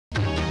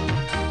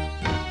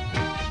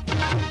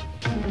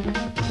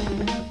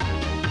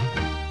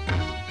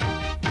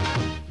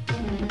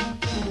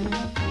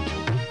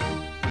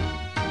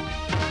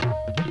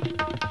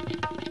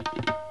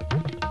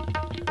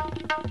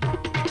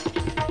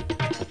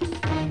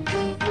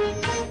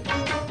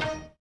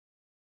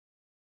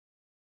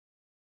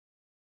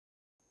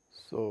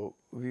So,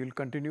 we will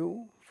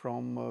continue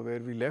from where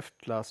we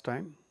left last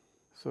time.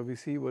 So, we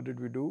see what did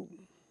we do?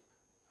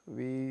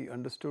 We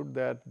understood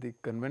that the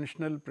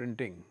conventional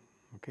printing,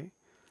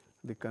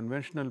 the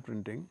conventional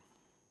printing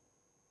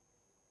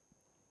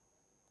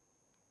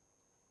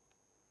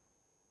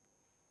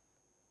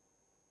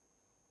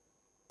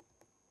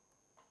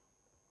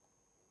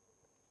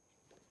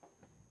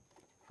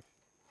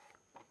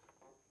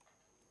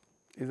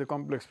is a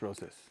complex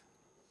process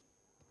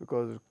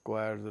because it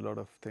requires a lot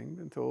of things,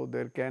 and so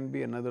there can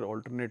be another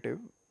alternative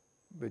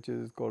which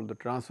is called the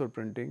transfer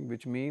printing,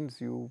 which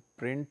means you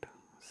print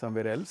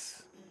somewhere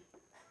else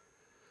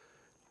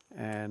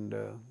and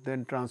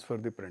then transfer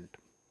the print.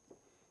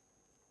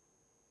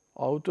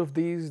 Out of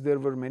these there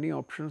were many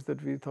options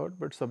that we thought,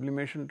 but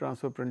sublimation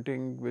transfer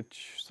printing,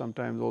 which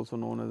sometimes also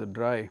known as a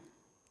dry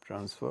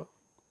transfer,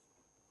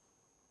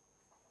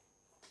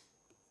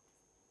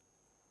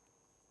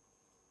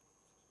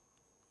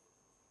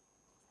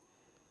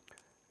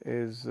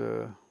 is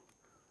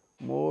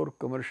more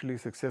commercially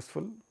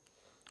successful,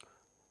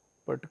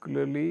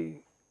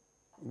 particularly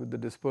with the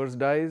dispersed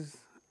dyes,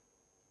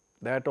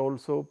 that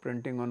also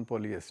printing on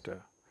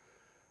polyester,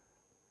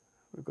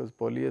 because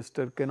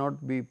polyester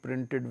cannot be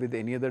printed with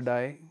any other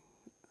dye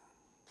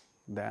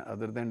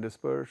other than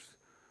dispersed.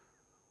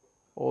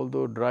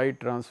 Although dry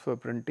transfer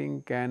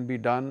printing can be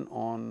done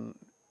on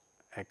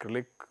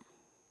acrylic,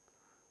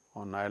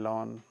 on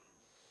nylon,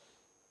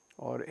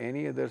 or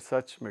any other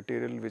such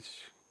material which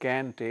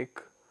can take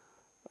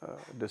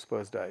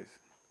dispersed dyes.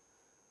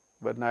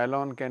 But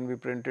nylon can be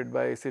printed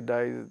by acid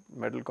dyes,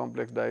 metal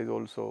complex dyes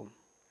also.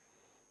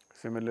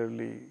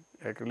 Similarly,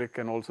 acrylic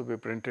can also be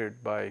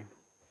printed by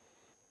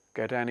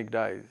cationic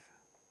dyes,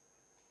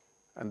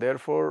 and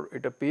therefore,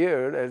 it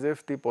appeared as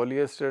if the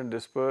polyester and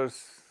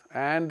disperse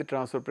and the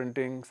transfer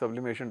printing,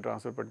 sublimation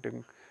transfer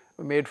printing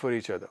were made for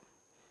each other,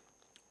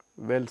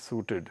 well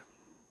suited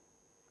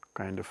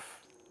kind of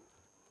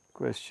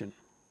question.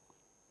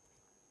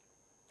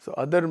 So,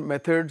 other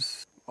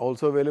methods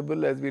also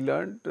available, as we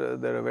learned,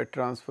 there are wet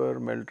transfer,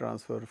 melt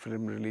transfer,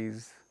 film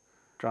release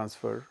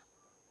transfer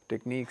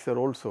techniques are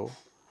also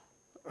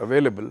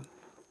available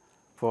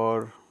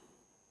for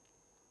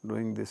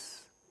doing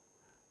this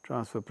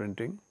transfer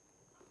printing.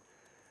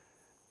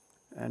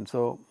 And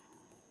so,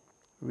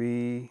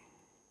 we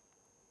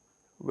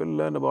will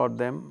learn about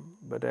them,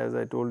 but as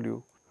I told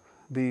you,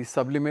 the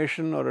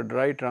sublimation or a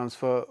dry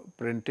transfer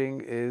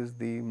printing is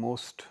the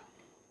most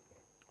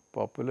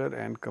popular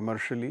and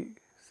commercially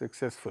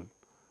successful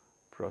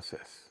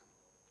process.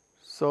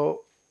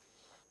 So,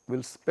 we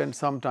will spend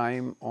some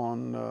time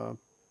on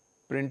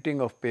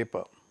printing of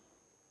paper.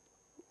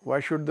 Why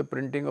should the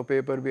printing of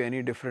paper be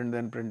any different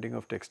than printing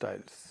of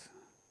textiles?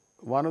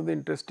 One of the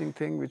interesting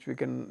thing which we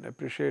can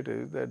appreciate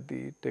is that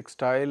the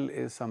textile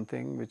is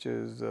something which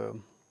is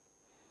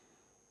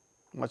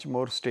much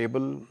more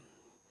stable.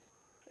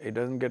 It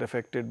does not get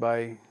affected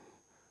by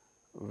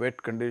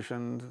wet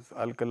conditions,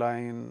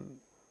 alkaline,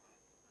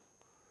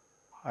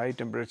 high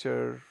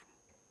temperature.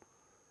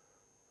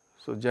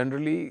 So,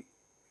 generally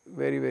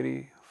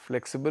very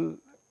flexible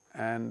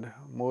and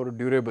more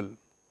durable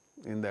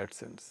in that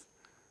sense.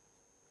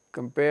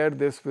 Compare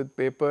this with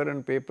paper,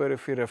 and paper,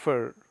 if we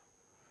refer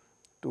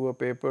to a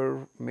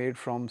paper made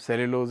from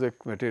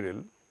cellulosic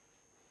material,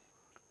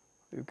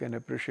 you can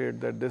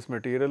appreciate that this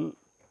material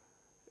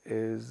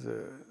is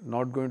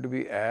not going to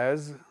be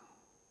as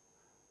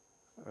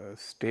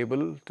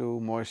stable to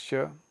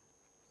moisture,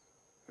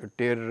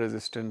 tear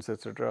resistance,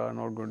 etc., are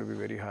not going to be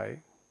very high.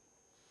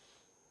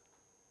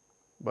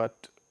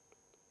 But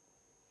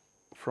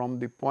from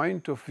the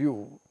point of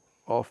view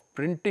of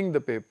printing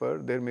the paper,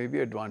 there may be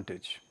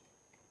advantage.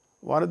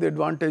 One of the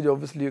advantage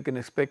obviously you can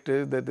expect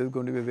is that there is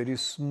going to be a very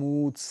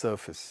smooth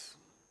surface.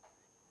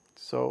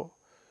 So,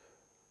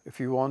 if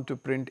you want to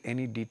print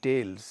any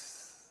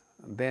details,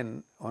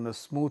 then on a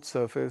smooth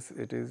surface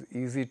it is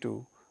easy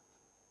to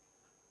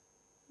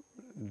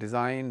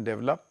design,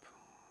 develop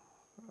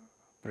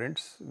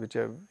prints which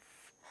have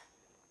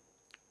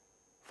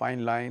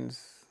fine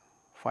lines,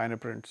 finer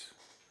prints,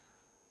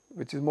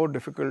 which is more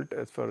difficult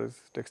as far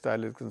as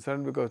textile is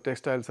concerned, because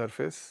textile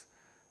surface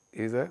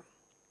is a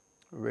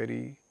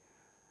very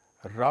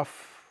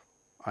rough,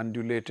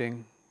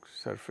 undulating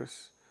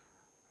surface,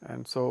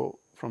 and so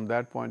from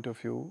that point of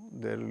view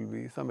there will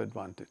be some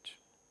advantage.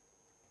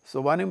 So,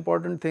 one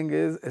important thing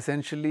is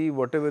essentially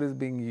whatever is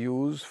being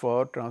used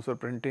for transfer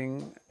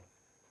printing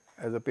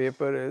as a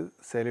paper is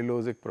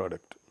cellulosic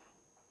product.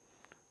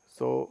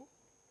 So,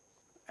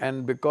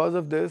 and because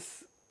of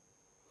this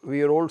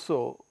we are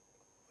also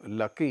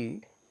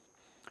lucky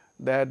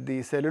that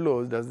the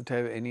cellulose does not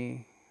have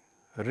any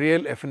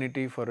real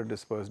affinity for a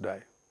dispersed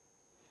dye.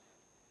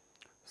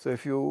 So,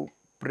 if you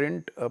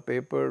print a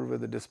paper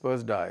with a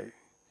dispersed dye,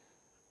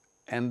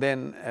 and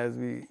then as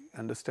we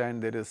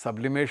understand there is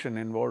sublimation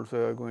involved, so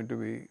you are going to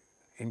be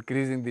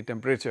increasing the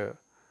temperature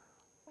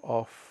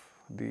of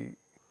the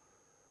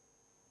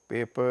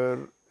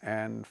paper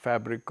and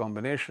fabric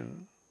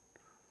combination.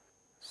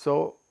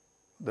 So,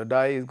 the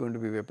dye is going to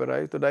be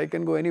vaporized. The dye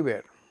can go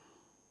anywhere,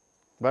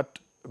 but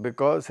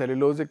because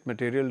cellulosic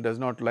material does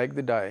not like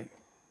the dye,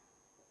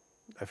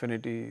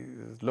 affinity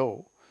is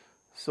low.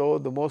 So,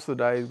 the most of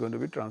the dye is going to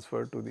be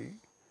transferred to the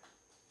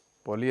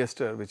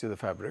polyester, which is a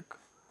fabric,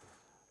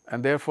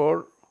 and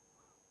therefore,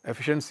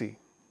 efficiency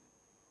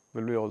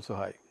will be also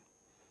high.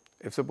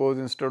 If suppose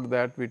instead of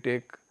that we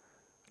take,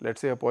 let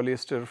us say, a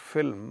polyester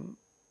film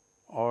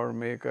or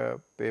make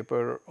a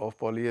paper of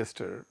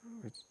polyester,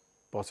 which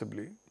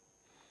possibly,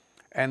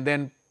 and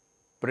then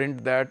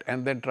print that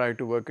and then try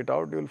to work it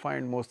out, you will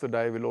find most of the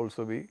dye will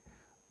also be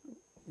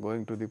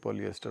going to the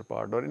polyester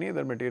part or any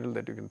other material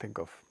that you can think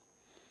of.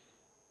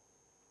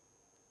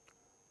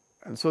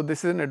 And so,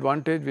 this is an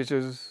advantage which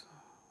is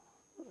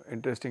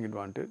interesting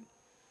advantage.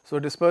 So,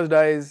 dispersed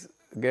dyes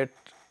get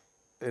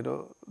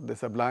the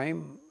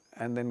sublime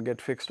and then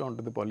get fixed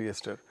onto the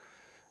polyester,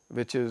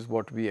 which is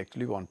what we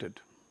actually wanted.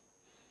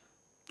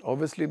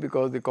 Obviously,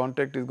 because the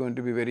contact is going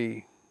to be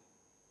very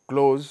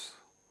close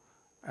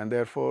and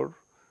therefore,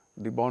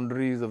 the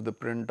boundaries of the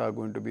print are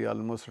going to be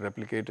almost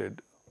replicated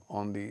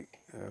on the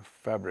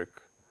fabric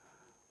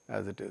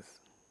as it is.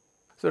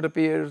 So, it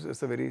appears it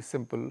is a very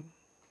simple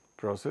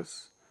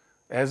process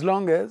as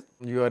long as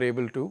you are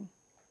able to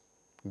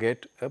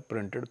get a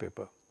printed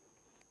paper.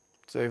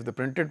 So, if the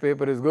printed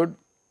paper is good,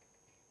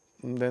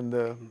 then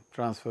the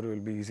transfer will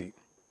be easy.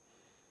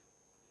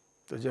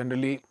 So,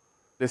 generally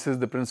this is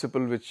the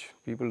principle which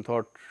people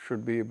thought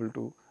should be able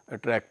to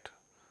attract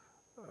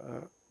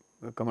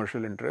the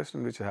commercial interest,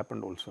 and which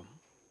happened also.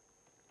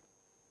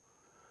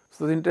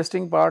 So, the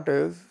interesting part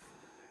is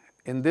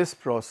in this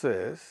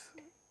process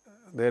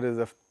there is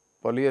a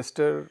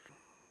polyester,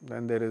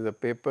 then there is a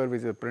paper which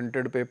is a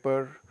printed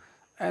paper,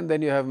 and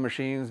then you have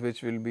machines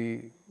which will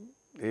be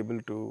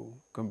able to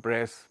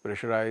compress,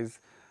 pressurize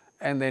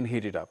and then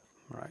heat it up,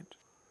 right.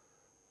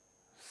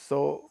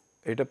 So,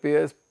 it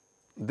appears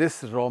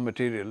this raw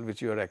material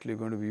which you are actually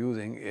going to be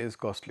using is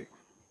costly.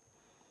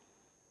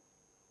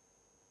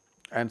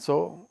 And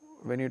so,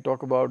 when you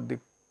talk about the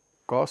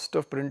cost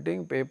of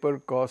printing, paper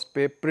cost,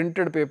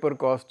 printed paper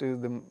cost is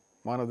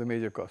one of the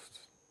major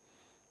costs.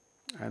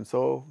 And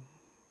so,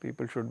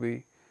 people should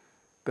be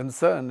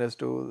concerned as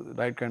to the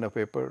right kind of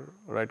paper,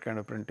 right kind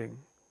of printing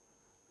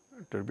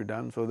to be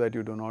done, so that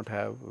you do not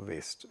have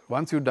waste.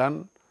 Once you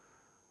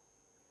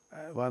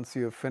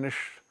have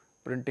finished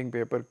printing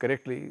paper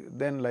correctly,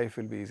 then life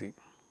will be easy.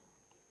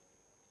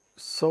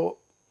 So,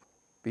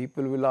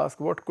 people will ask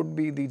what could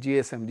be the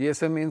GSM?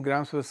 GSM means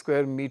grams per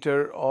square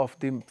meter of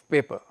the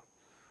paper.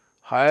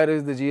 Higher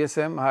is the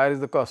GSM, higher is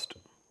the cost.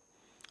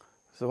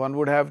 So, one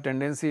would have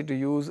tendency to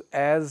use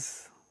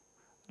as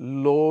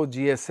low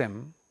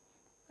GSM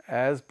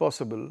as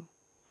possible,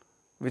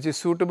 which is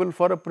suitable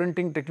for a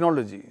printing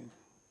technology.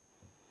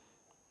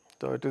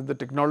 So, it is the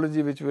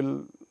technology which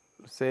will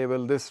say,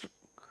 well, this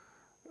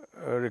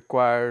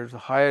requires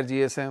higher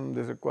GSM,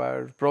 this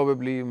requires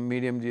probably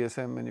medium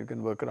GSM, and you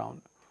can work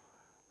around.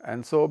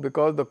 And so,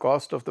 because the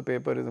cost of the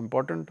paper is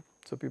important,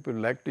 so people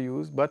like to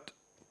use, but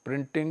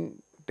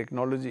printing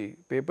technology,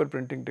 paper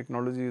printing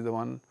technology is the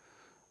one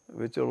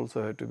which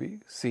also have to be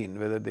seen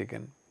whether they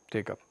can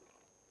take up.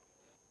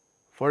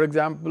 For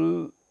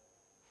example,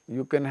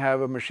 you can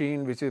have a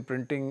machine which is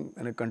printing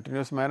in a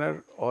continuous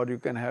manner, or you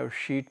can have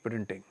sheet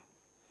printing.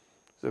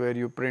 So, where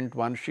you print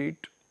one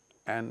sheet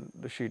and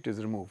the sheet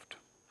is removed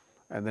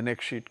and the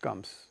next sheet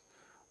comes.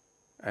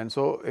 And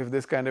so, if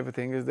this kind of a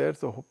thing is there,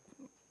 so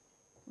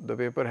the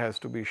paper has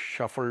to be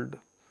shuffled,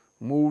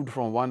 moved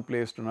from one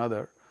place to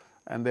another,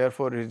 and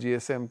therefore, his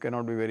GSM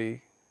cannot be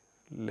very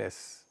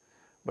less.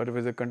 But if it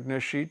is a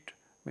continuous sheet,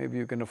 maybe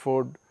you can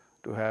afford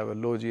to have a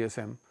low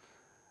GSM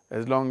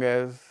as long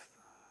as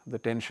the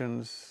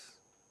tensions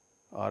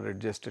are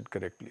adjusted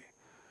correctly.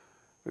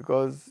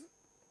 Because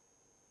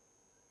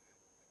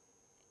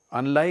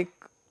unlike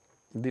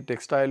the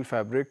textile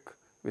fabric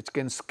which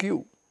can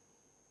skew,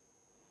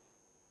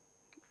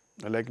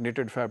 like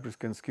knitted fabrics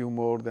can skew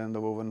more than the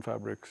woven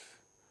fabrics.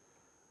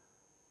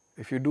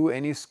 If you do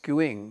any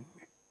skewing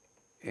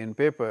in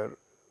paper,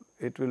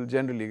 it will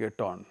generally get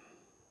torn.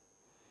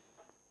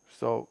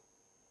 So,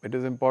 it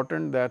is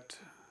important that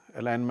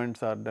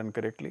alignments are done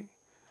correctly,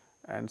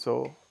 and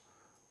so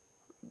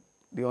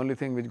the only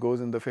thing which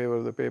goes in the favor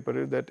of the paper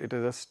is that it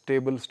is a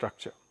stable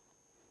structure,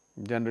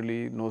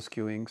 generally no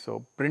skewing.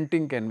 So,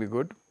 printing can be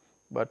good,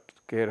 but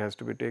care has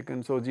to be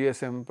taken. So,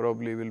 GSM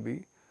probably will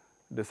be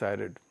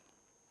decided.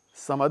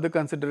 Some other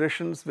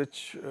considerations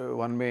which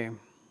one may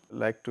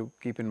like to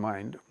keep in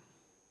mind: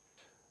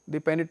 the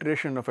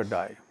penetration of a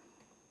dye.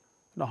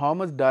 Now, how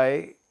much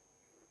dye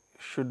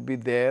should be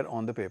there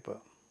on the paper?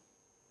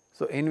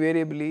 So,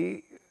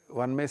 invariably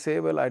one may say,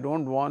 well, I do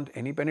not want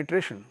any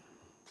penetration,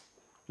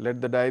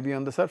 let the dye be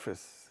on the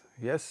surface.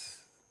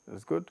 Yes, that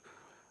is good,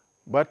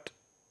 but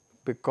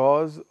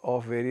because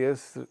of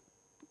various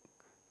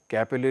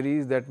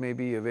capillaries that may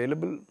be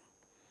available,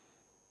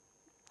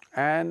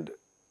 and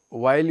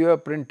while you are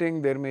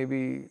printing, there may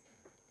be,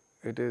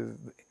 it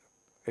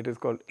is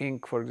called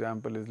ink, for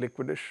example, is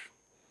liquidish,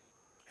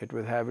 it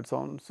will have its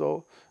own.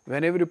 So,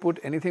 whenever you put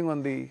anything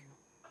on the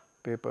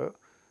paper,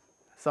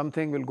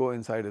 something will go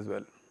inside as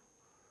well.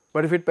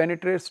 But if it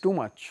penetrates too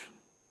much,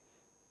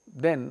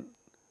 then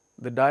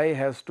the dye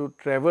has to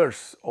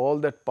traverse all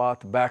that path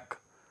back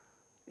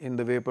in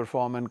the vapor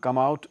form and come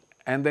out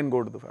and then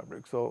go to the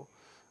fabric. So,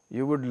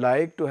 you would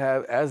like to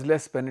have as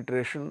less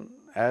penetration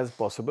as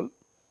possible,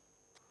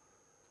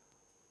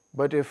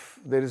 but if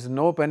there is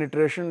no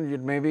penetration,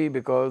 it may be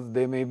because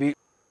they may be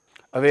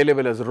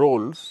available as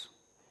rolls.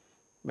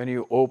 When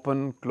you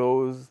open,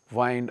 close,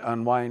 wind,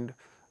 unwind,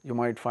 you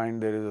might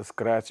find there is a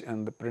scratch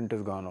and the print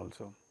is gone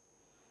also.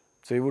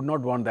 So, you would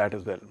not want that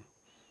as well.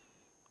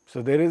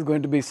 So, there is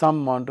going to be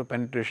some amount of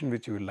penetration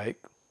which you will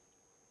like.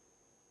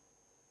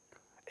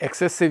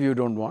 Excessive you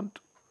do not want,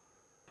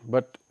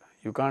 but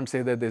you can't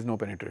say that there is no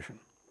penetration.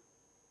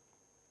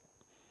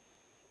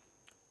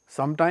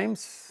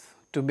 Sometimes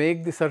to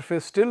make the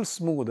surface still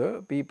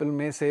smoother, people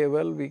may say,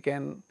 well, we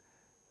can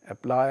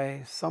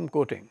apply some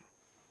coating.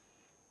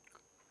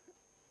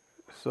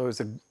 So, it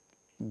is a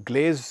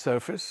glazed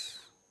surface,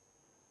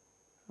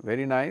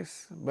 very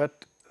nice,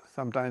 but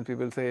sometimes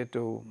people say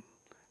to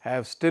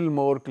have still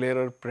more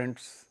clearer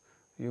prints,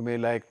 you may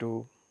like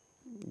to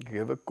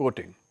give a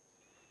coating.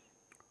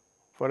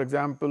 For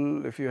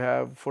example, if you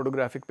have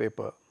photographic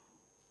paper,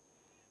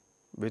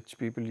 which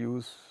people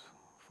use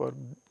for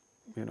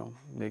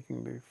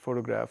making the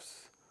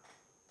photographs,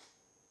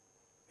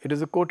 it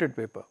is a coated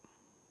paper,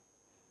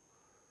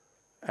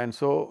 and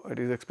so it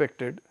is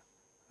expected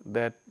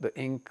that the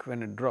ink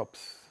when it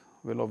drops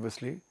will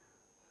obviously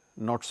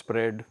not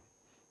spread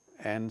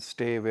and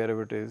stay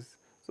wherever it is.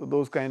 So,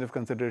 those kind of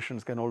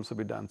considerations can also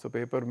be done. So,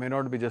 paper may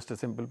not be just a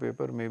simple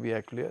paper, may be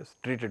actually a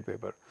treated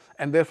paper,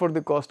 and therefore,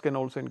 the cost can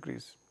also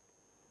increase.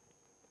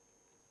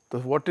 So,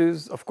 what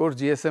is, of course,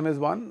 GSM is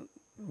one,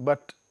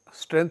 but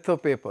strength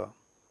of paper,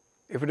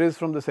 if it is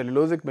from the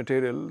cellulosic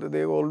material,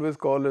 they always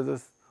call as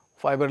a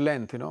fiber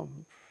length,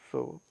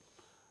 So,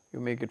 you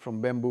make it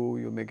from bamboo,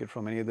 you make it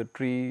from any other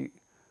tree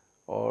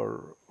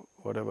or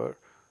whatever.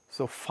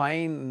 So,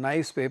 fine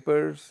nice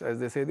papers, as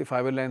they say, the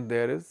fiber length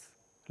there is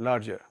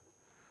larger.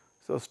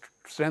 So,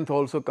 strength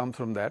also comes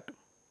from that.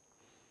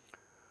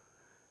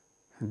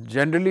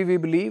 Generally, we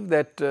believe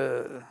that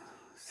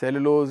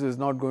cellulose is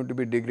not going to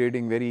be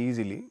degrading very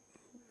easily,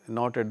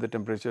 not at the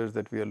temperatures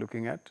that we are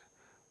looking at,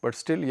 but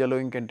still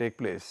yellowing can take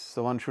place.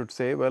 So, one should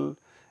say, well,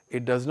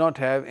 it does not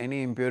have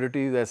any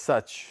impurities as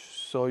such.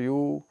 So,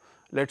 you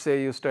let us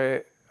say you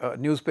stay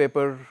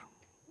newspaper,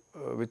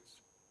 which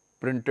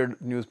printed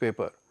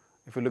newspaper,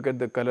 if you look at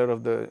the color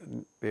of the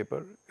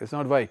paper, it is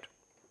not white,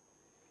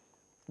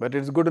 but it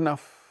is good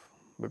enough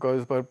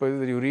because the purpose is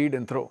that you read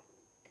and throw.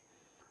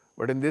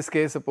 But in this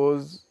case,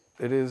 suppose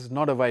it is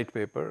not a white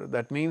paper,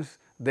 that means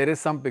there is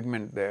some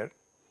pigment there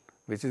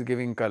which is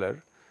giving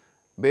color.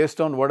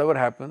 Based on whatever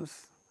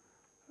happens,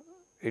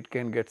 it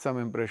can get some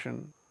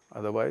impression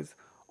otherwise,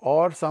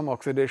 or some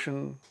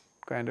oxidation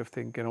kind of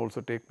thing can also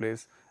take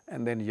place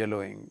and then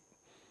yellowing.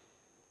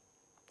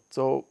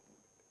 So,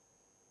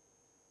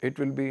 it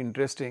will be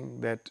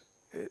interesting that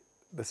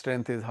the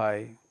strength is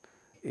high,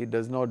 it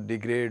does not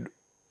degrade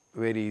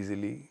very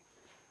easily.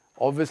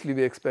 Obviously,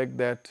 we expect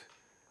that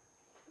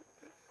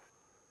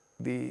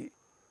during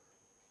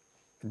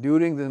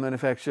the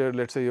manufacture,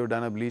 let us say you have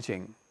done a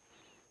bleaching,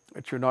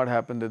 it should not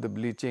happen that the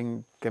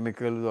bleaching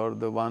chemicals or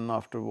the one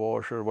after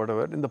wash or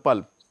whatever in the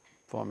pulp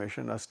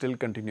formation are still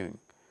continuing,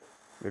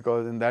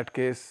 because in that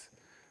case,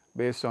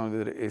 based on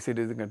whether acid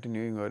is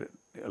continuing or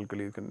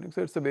alkali is continuing.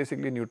 So, it is a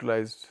basically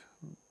neutralized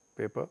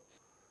paper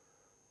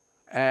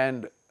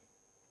and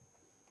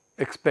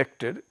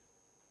expected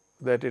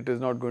that it is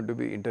not going to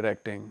be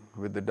interacting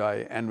with the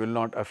dye and will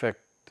not affect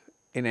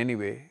in any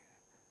way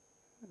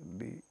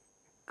the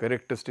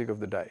characteristic of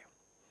the dye,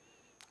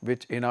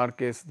 which in our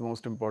case the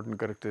most important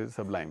character is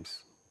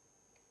sublimes.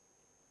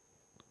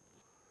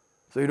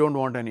 So, you do not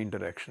want any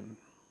interaction.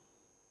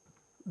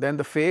 Then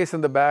the face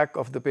and the back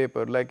of the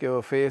paper, like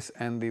your face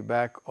and the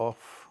back of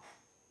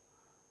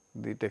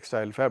the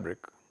textile fabric.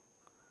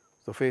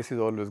 So, face is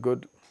always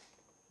good,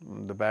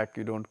 the back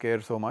you do not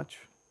care so much.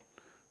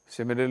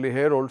 Similarly,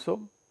 here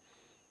also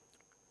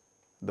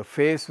the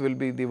face will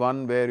be the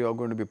one where you are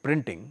going to be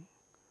printing,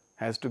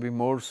 has to be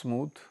more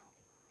smooth,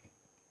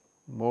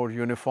 more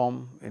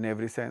uniform in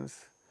every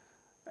sense,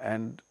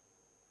 and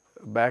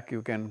back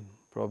you can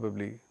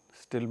probably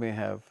still may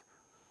have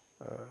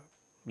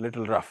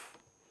little rough,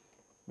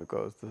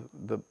 because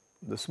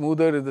the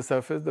smoother is the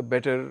surface, the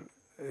better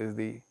is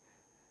the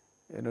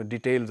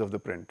details of the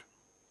print.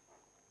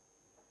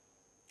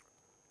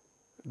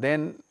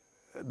 Then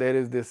there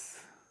is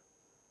this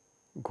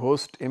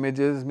ghost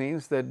images,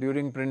 means that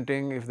during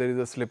printing, if there is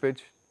a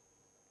slippage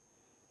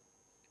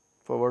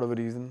for whatever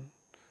reason,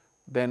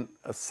 then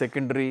a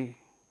secondary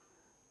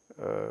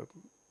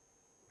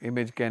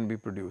image can be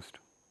produced.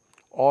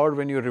 Or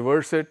when you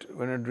reverse it,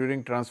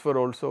 during transfer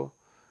also,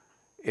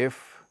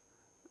 if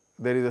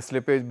there is a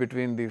slippage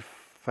between the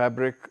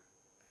fabric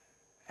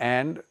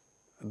and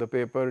the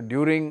paper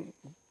during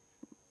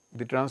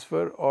the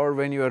transfer, or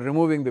when you are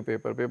removing the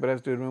paper, paper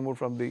has to be removed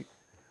from the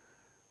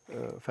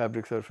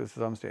fabric surface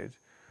at some stage.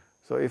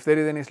 So, if there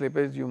is any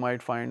slippage, you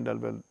might find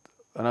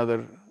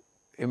another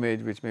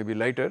image which may be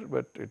lighter,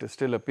 but it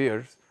still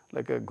appears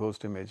like a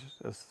ghost image,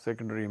 a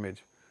secondary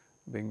image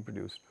being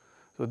produced.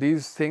 So,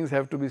 these things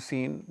have to be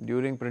seen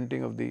during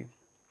printing of the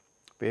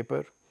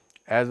paper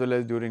as well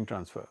as during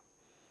transfer.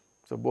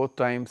 So, both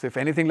times, if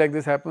anything like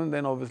this happens,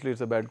 then obviously it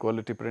is a bad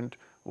quality print.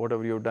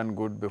 Whatever you have done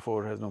good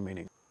before has no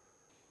meaning.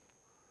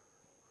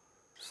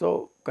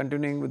 So,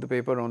 continuing with the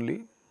paper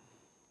only.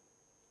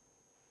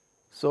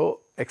 So,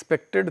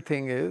 expected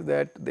thing is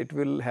that it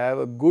will have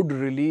a good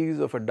release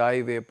of a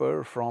dye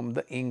vapor from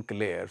the ink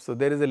layer. So,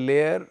 there is a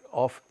layer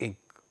of ink.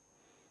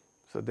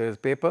 So, there is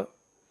paper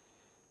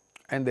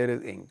and there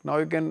is ink. Now,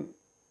 you can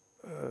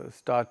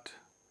start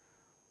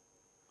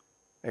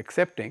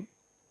accepting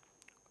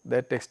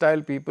that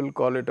textile people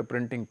call it a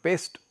printing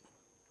paste,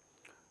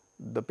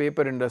 the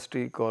paper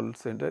industry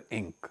calls it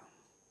ink.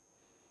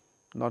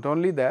 Not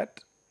only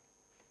that,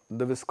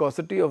 the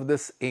viscosity of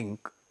this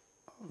ink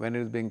when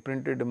it is being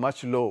printed is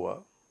much lower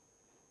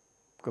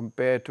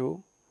compared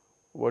to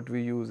what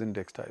we use in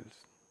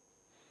textiles,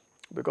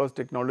 because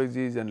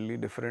technology is generally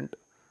different,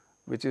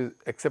 which is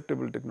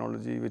acceptable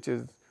technology, which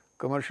is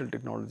commercial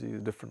technology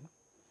is different.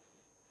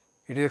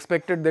 It is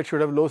expected that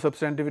should have low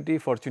substantivity.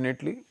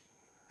 Fortunately,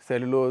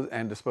 cellulose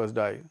and dispersed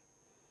dye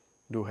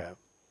do have,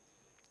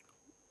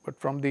 but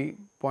from the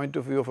point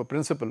of view of a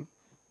principle,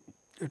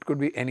 it could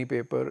be any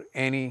paper,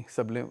 any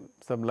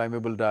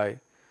sublimable dye,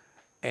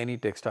 any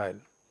textile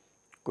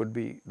could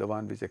be the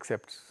one which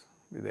accepts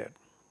there.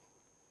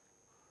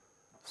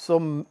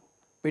 So,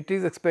 it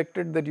is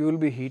expected that you will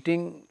be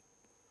heating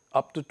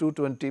up to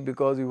 220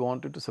 because you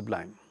want it to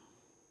sublime.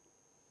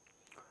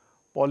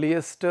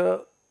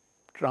 Polyester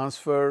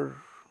transfer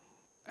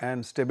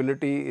and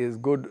stability is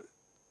good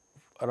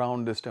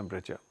around this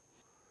temperature.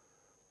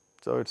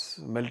 So, its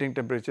melting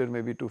temperature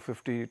may be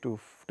 250 to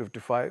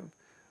 255,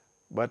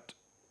 but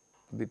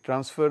the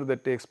transfer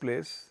that takes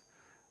place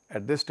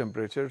at this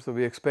temperature. So,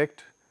 we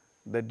expect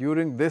that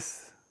during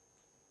this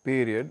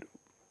period,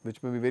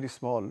 which may be very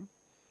small,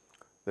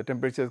 the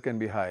temperatures can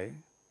be high,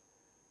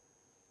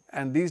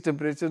 and these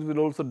temperatures will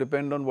also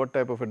depend on what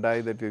type of a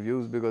dye that we have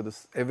used,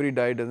 because every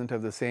dye does not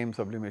have the same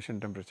sublimation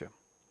temperature,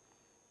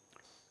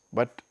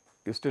 but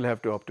you still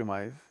have to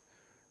optimize.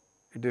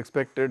 It is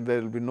expected there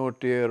will be no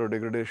tear or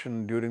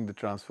degradation during the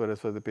transfer as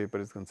far as the paper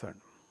is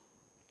concerned.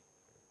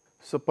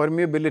 So,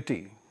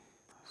 permeability.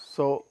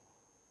 So,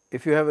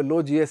 if you have a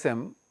low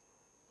GSM,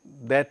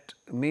 that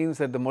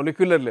means at the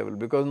molecular level,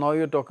 because now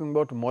you are talking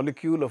about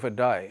molecule of a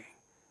dye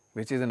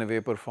which is in a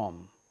vapor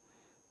form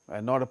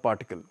and not a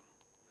particle.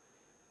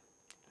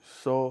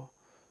 So,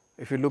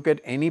 if you look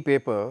at any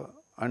paper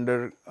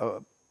under a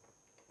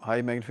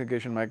high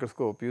magnification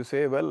microscope, you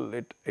say, well,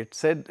 it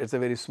said it is a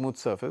very smooth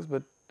surface,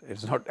 but it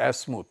is not as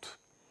smooth.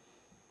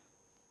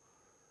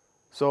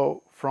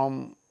 So,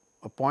 from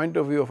a point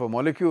of view of a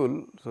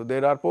molecule, so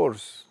there are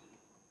pores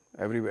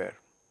everywhere,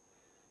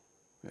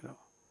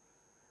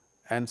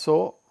 and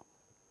so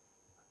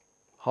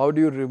how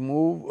do you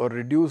remove or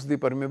reduce the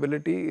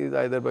permeability is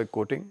either by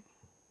coating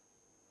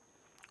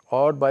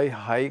or by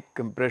high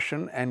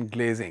compression and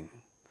glazing.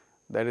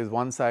 That is,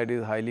 one side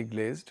is highly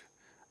glazed,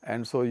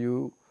 and so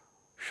you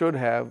should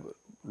have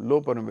low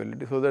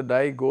permeability. So, the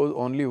dye goes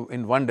only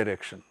in one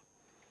direction.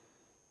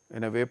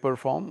 In a vapor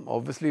form,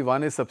 obviously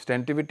one is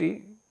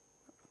substantivity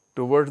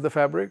towards the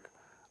fabric,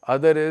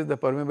 other is the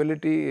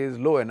permeability is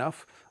low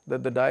enough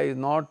that the dye is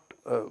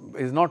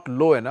not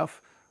low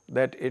enough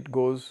that it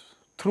goes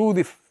through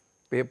the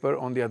paper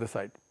on the other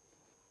side.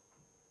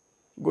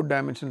 Good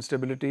dimension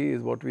stability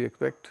is what we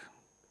expect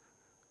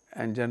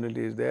and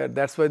generally is there.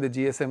 That is why the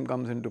GSM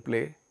comes into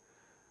play.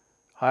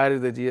 Higher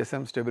is the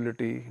GSM,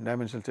 stability,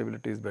 dimensional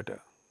stability is better,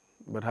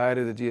 but higher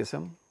is the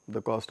GSM,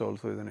 the cost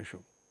also is an issue.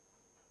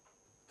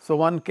 So,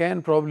 one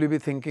can probably be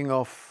thinking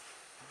of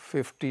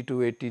 50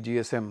 to 80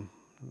 GSM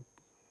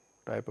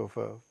type of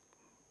a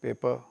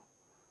paper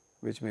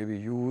which may be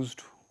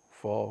used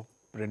for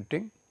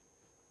printing.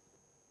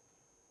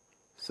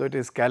 So, it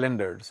is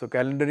calendared. So,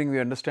 calendering we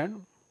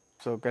understand.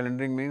 So,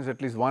 calendering means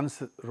at least one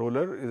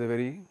roller is a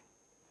very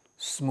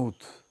smooth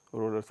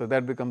roller. So,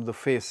 that becomes the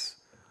face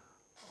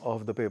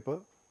of the paper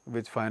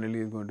which finally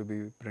is going to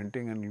be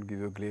printing and will give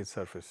you a glazed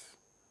surface.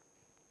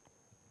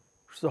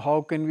 So,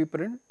 how can we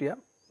print? Yeah,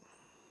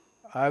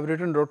 I have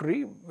written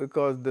rotary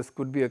because this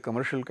could be a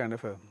commercial kind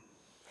of a,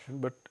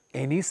 but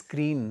any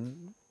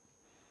screen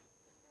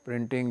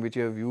printing which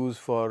you have used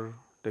for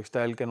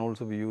textile can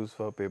also be used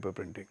for paper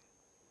printing.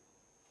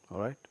 All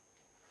right.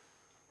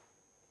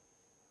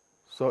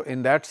 So,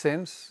 in that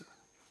sense,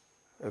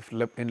 if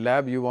in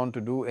lab you want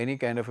to do any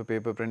kind of a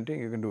paper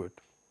printing, you can do it,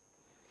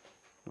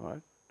 all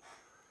right,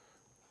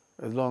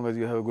 as long as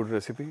you have a good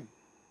recipe.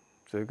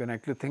 So, you can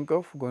actually think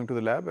of going to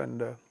the lab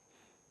and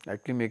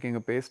actually making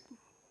a paste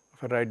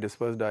of a right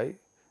dispersed dye,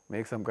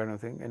 make some kind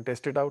of thing and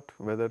test it out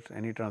whether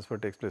any transfer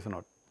takes place or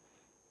not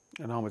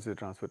and how much is the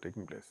transfer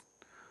taking place.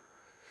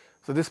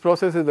 So, this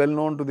process is well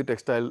known to the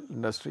textile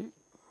industry.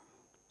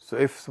 So,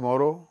 if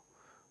tomorrow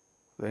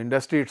the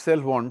industry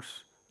itself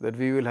wants that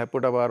we will have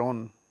put up our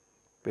own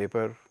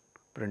paper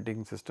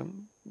printing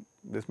system,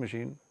 this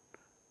machine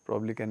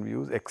probably can be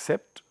used,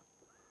 except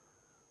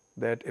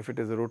that if it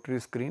is a rotary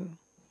screen.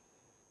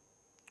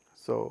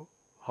 So,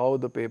 how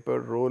the paper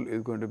roll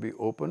is going to be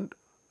opened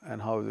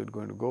and how is it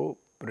going to go,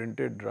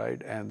 printed,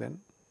 dried and then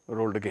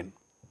rolled again.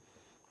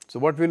 So,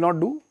 what we will not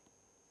do?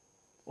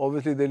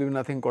 Obviously, there will be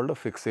nothing called a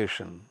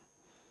fixation.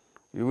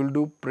 You will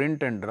do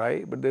print and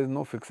dry, but there is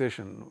no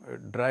fixation.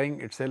 Drying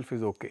itself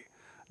is okay.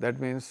 That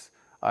means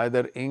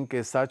either ink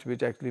is such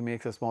which actually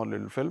makes a small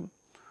little film,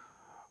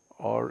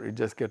 or it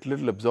just gets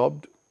little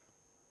absorbed,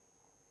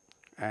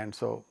 and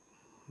so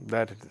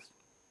that it is.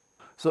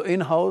 So,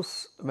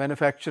 in-house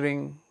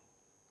manufacturing,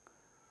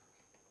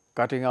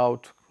 cutting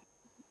out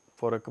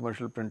for a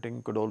commercial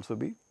printing could also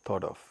be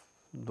thought of,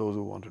 those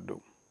who want to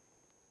do.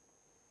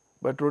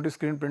 But rotary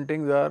screen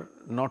printings are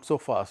not so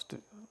fast.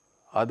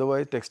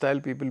 Otherwise, textile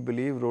people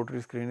believe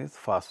rotary screen is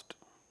fast.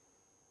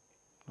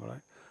 All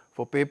right.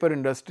 For paper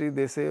industry,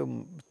 they say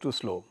too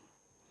slow.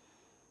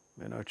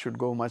 It should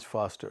go much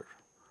faster.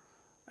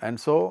 And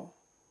so,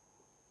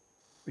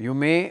 you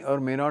may or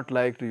may not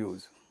like to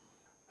use.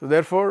 So,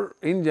 therefore,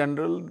 in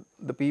general,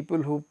 the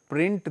people who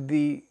print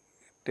the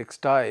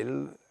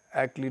textile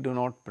actually do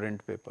not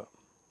print paper,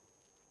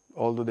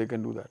 although they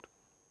can do that.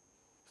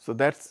 So,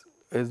 that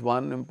is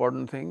one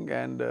important thing,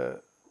 and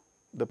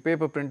the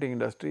paper printing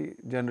industry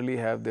generally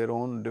have their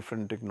own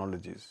different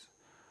technologies.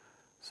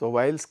 So,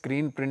 while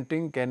screen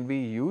printing can be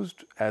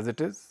used as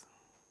it is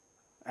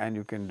and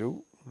you can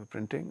do the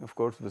printing, of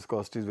course,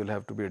 viscosities will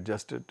have to be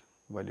adjusted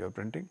while you are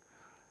printing,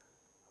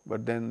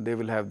 but then they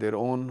will have their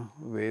own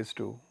ways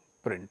to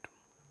print.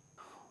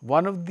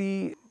 One of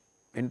the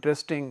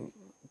interesting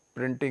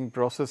printing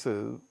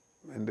processes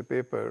in the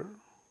paper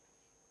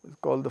is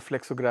called the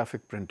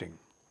flexographic printing.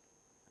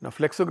 Now,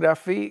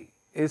 flexography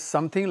is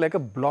something like a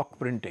block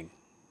printing.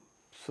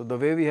 So, the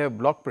way we have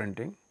block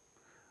printing,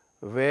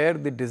 where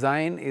the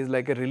design is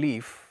like a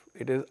relief,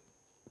 it is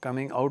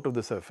coming out of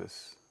the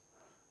surface.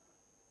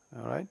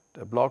 All right.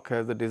 A block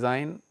has the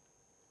design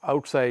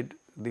outside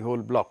the whole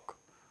block.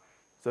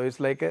 So, it is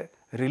like a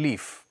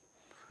relief.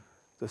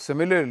 So,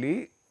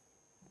 similarly,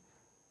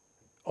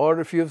 or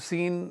if you have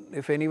seen,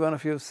 if any one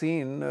of you have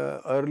seen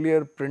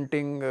earlier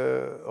printing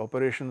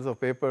operations of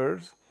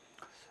papers,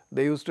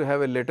 they used to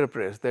have a letter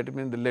press. That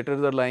means the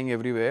letters are lying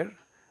everywhere.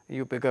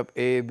 You pick up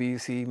A, B,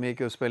 C,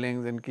 make your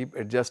spellings and keep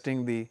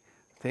adjusting the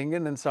thing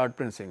and then start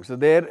printing. So,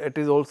 there it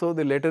is also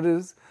the letter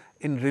is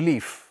in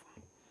relief,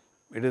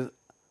 it is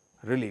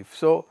relief.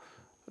 So,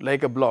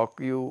 like a block,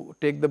 you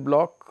take the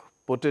block,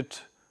 put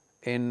it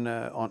in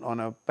on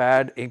a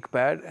pad, ink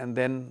pad, and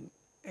then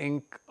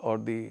ink or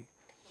the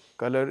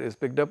color is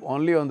picked up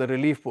only on the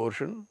relief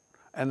portion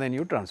and then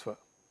you transfer.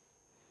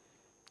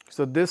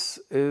 So, this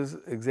is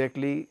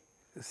exactly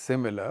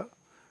similar.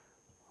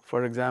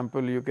 For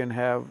example, you can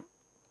have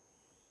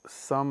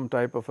some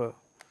type of a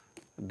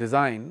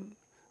design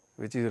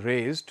which is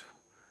raised,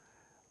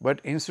 but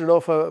instead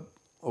of a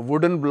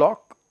wooden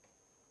block,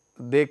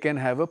 they can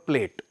have a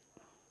plate,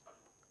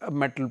 a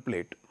metal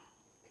plate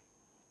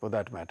for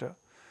that matter,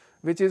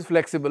 which is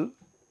flexible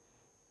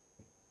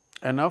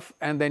enough,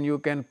 and then you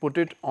can put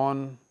it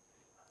on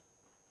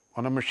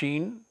a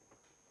machine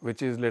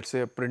which is, let us say,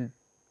 a print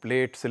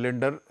plate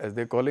cylinder, as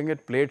they are calling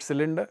it, plate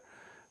cylinder.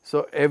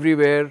 So,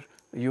 everywhere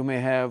you may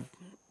have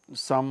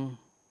some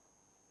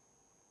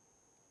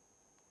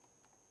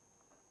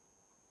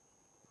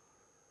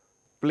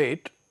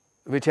plate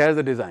which has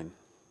a design,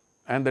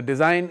 and the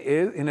design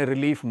is in a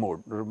relief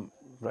mode,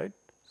 right.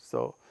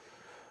 So,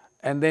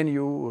 and then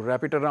you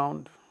wrap it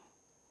around,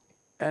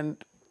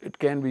 and it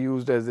can be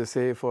used, as they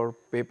say, for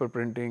paper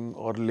printing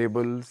or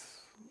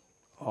labels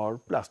or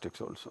plastics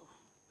also.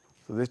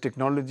 So, this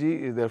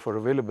technology is therefore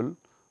available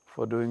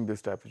for doing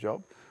this type of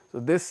job.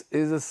 So, this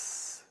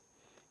is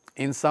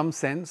in some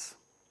sense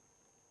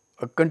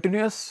a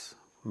continuous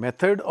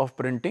method of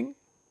printing.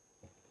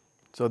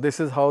 So,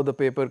 this is how the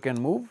paper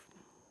can move,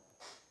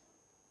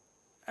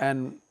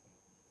 and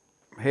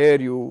here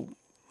you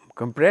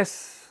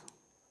compress,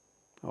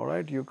 all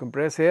right, you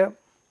compress here,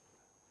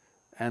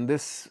 and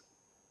this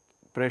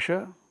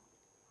pressure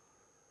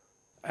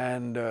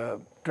and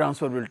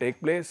transfer will take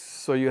place.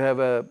 So, you have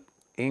a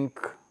ink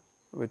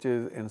which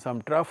is in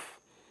some trough,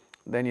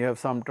 then you have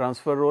some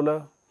transfer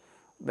roller,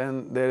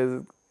 then there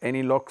is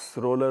any locks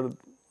roller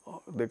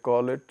they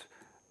call it,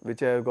 which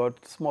have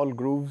got small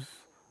grooves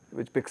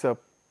which picks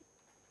up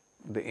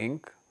the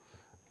ink,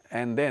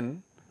 and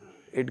then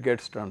it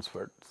gets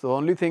transferred. So,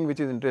 only thing which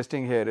is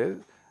interesting here is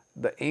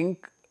the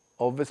ink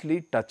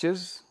obviously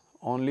touches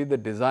only the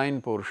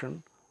design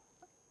portion,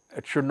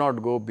 it should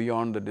not go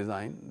beyond the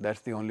design, that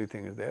is the only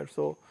thing is there.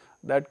 So,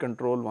 that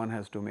control one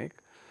has to make,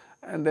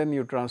 and then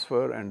you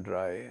transfer and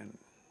dry and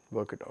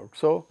work it out.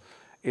 So,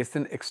 it is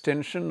an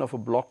extension of a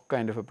block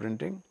kind of a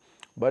printing,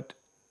 but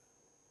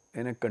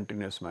in a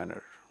continuous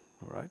manner,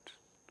 right.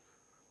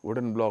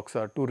 Wooden blocks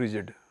are too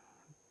rigid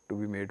to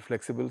be made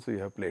flexible, so you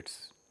have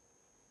plates.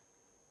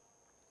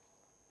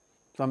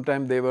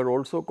 Sometimes they were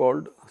also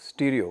called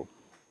stereo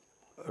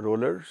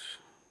rollers,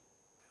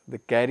 they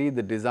carry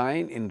the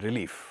design in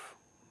relief,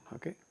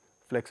 okay,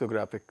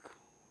 flexographic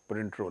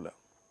print roller.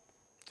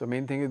 So,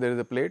 main thing is there is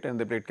a plate and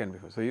the plate can be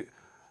fixed. So,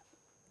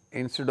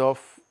 instead of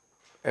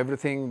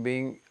everything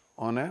being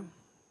on a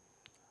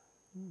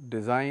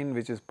design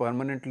which is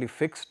permanently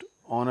fixed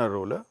on a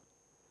roller,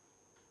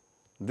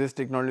 this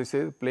technology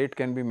says plate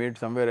can be made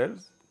somewhere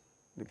else,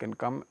 you can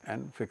come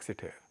and fix it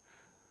here.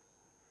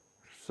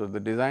 So, the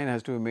design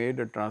has to be made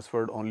and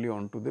transferred only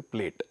onto the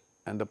plate,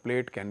 and the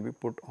plate can be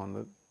put on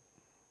the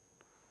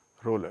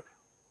roller.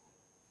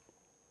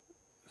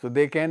 So,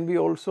 they can be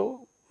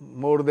also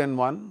more than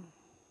one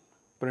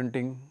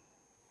printing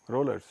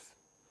rollers.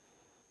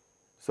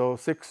 So,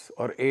 6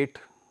 or 8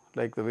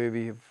 like the way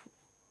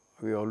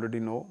we already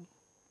know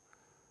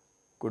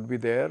could be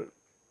there,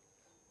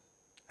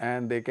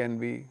 and they can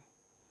be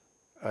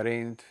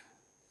arranged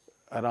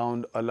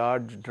around a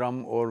large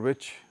drum or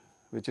which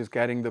is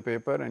carrying the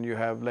paper, and you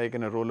have like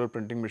in a roller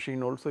printing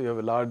machine also you have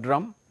a large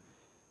drum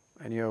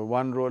and you have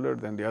one roller,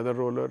 then the other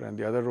roller and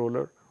the other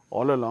roller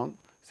all along.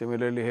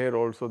 Similarly, here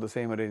also the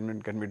same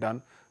arrangement can be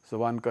done. So,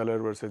 one color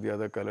versus the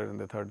other color and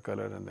the third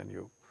color, and then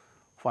you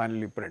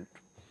finally print.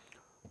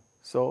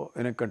 So,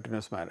 in a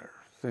continuous manner.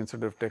 So,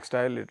 instead of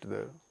textile, it is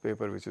the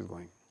paper which is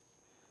going.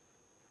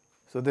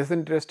 So, this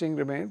interesting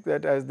remains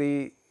that as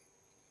the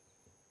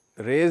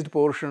raised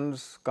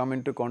portions come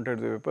into contact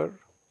with the paper,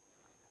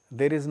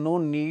 there is no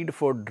need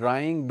for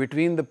drying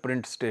between the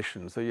print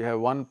stations. So, you have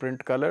one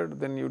print color,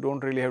 then you do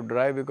not really have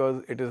dry,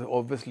 because it is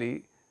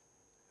obviously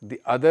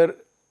the other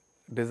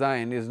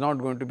design is not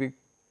going to be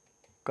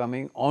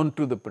coming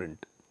onto the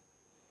print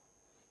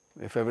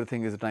if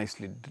everything is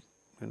nicely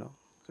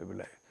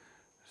civilized.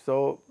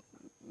 So,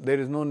 there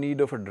is no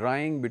need of a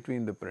drying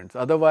between the prints.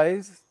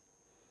 Otherwise,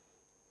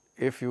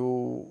 if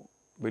you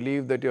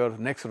believe that your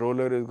next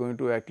roller is going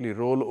to actually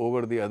roll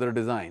over the other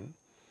design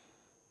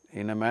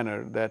in a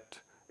manner that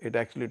it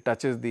actually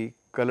touches the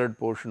colored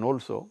portion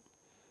also,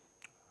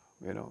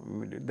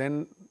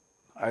 then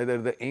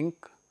either the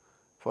ink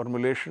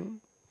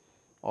formulation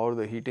or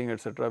the heating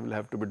etc., will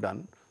have to be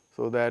done,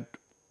 so that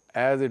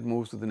as it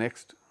moves to the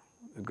next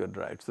it gets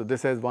dried. So,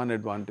 this has one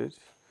advantage.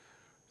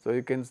 So,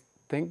 you can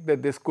think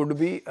that this could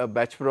be a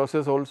batch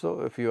process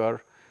also. If you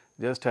are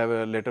just have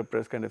a letter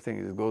press kind of thing,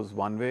 it goes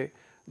one way,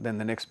 then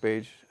the next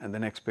page and the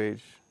next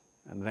page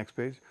and the next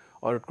page,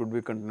 or it could be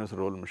a continuous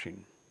roll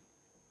machine.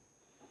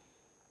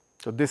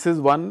 So, this is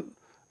one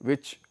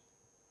which,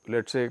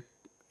 let us say,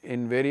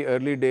 in very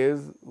early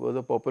days was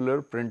a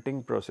popular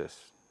printing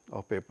process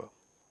of paper.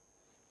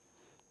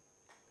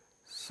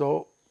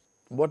 So,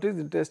 what is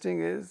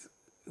interesting is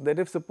that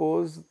if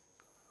suppose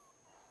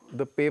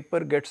the paper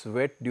gets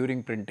wet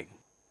during printing,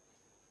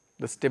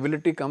 the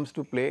stability comes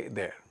to play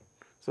there.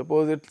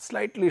 Suppose it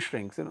slightly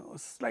shrinks,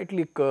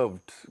 slightly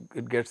curved,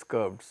 it gets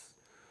curved,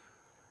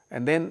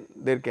 and then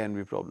there can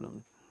be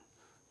problems.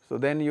 So,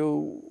 then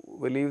you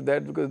believe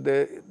that because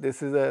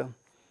this is a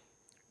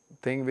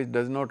thing which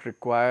does not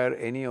require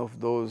any of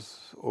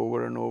those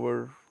over and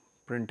over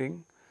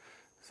printing.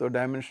 So,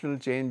 dimensional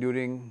change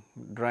during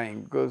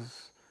drying,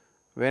 because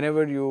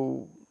whenever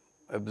you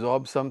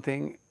absorb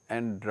something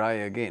and dry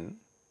again,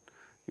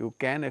 you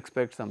can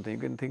expect something. You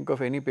can think of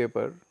any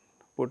paper,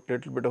 put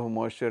little bit of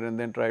moisture and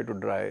then try to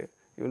dry,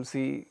 you will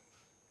see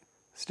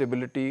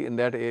stability in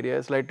that area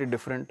is slightly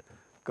different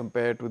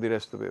compared to the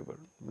rest of the paper.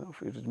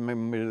 It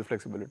measures the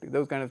flexibility,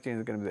 those kind of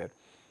changes can be there.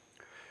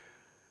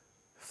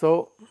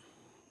 So,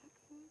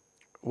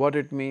 what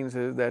it means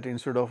is that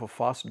instead of a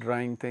fast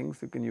drying things,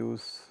 you can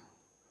use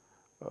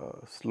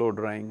slow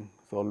drying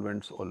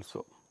solvents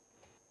also,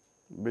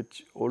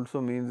 which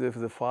also means if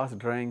the fast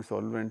drying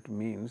solvent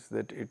means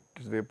that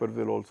its vapor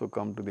will also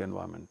come to the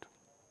environment.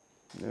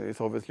 It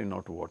is obviously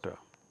not water,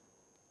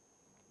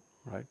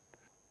 right.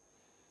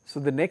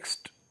 So, the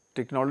next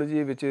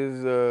technology which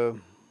is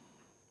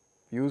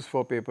used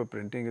for paper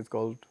printing is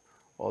called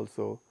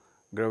also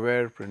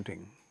gravure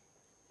printing.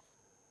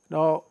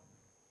 Now,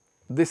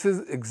 this is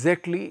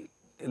exactly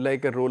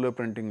like a roller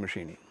printing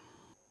machine,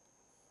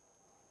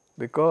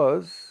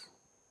 because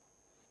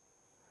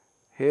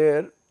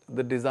here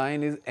the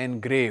design is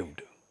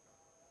engraved.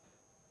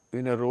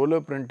 In a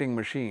roller printing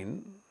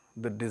machine,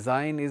 the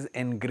design is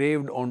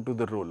engraved onto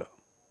the roller,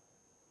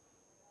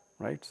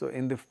 right. So,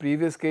 in the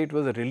previous case it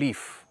was a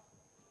relief,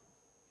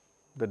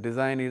 the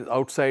design is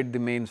outside the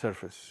main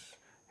surface.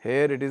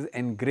 Here it is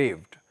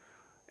engraved,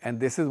 and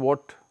this is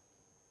what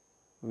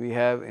we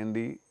have in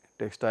the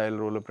textile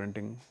roller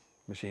printing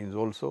machines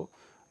also.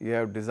 You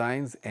have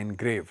designs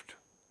engraved,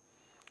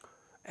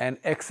 and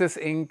excess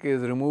ink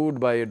is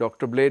removed by a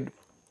doctor blade,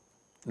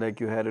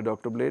 like you had a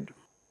doctor blade.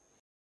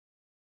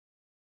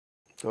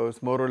 So, it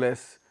is more or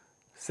less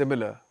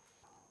similar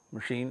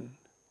machine.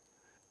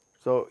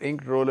 So,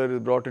 ink roller is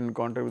brought in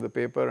contact with the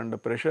paper under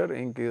pressure,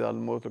 ink is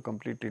almost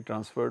completely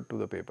transferred to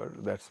the paper,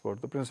 that is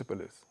what the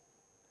principle is.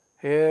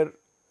 Here,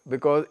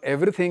 because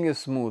everything is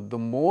smooth, the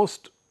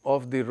most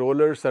of the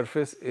roller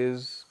surface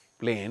is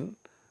plane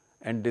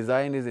and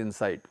design is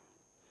inside.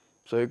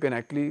 So, you can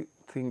actually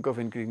think of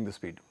increasing the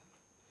speed.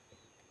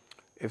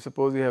 If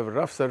suppose you have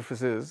rough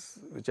surfaces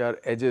which are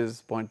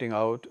edges pointing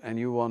out and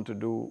you want to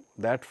do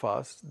that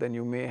fast, then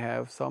you may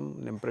have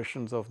some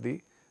impressions of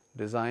the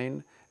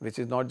design which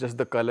is not just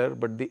the color,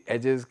 but the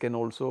edges can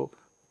also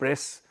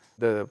press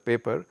the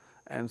paper,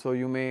 and so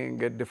you may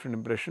get different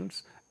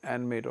impressions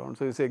and made on.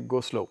 So, you say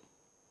go slow,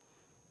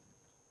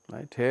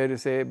 right. Here you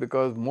say,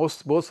 because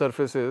both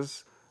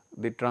surfaces,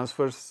 the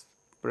transverse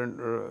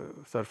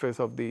surface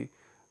of the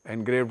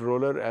engraved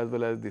roller as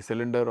well as the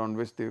cylinder on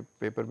which the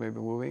paper may be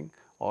moving,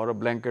 or a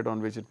blanket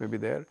on which it may be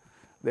there,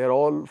 they are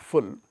all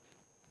full.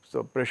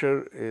 So,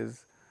 pressure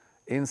is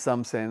in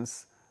some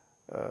sense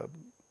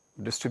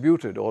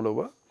distributed all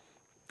over,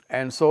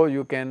 and so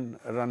you can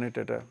run it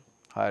at a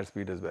higher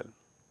speed as well.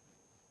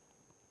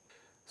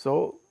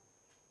 So,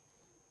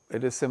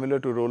 it is similar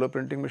to roller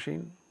printing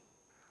machine.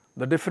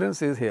 The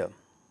difference is here.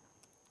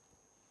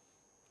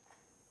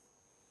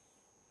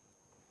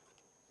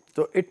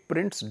 So, it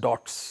prints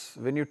dots.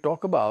 When you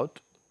talk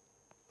about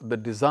the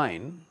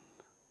design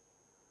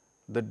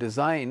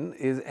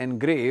is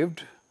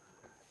engraved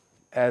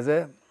as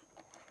a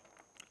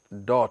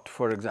dot.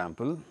 For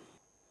example,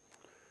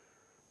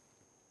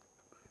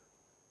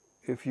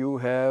 if you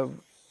have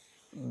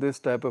this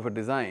type of a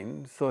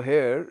design, so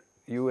here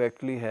you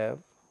actually have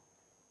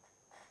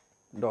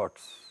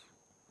dots.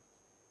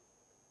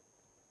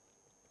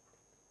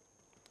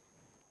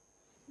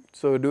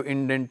 So, do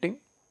indenting,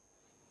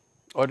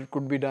 or it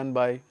could be done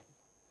by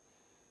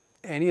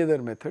any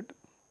other method,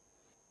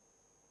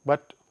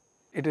 but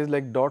it is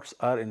like dots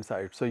are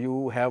inside. So,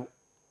 you have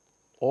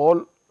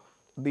all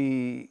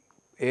the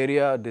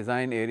area,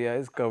 design area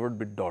is covered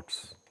with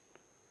dots,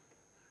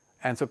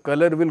 and so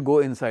color will go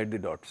inside the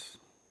dots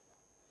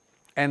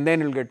and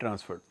then it will get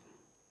transferred.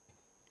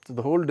 So,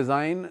 the whole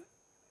design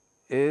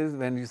is,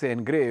 when you say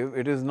engrave,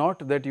 it is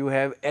not that you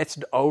have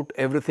etched out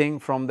everything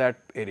from that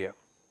area.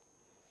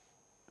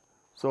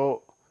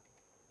 So,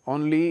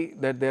 only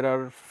that there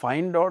are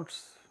fine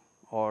dots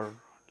or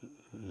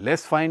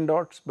less fine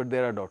dots, but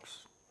there are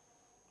dots.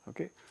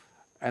 Okay.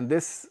 And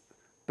this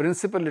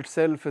principle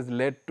itself has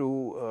led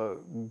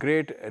to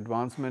great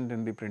advancement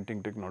in the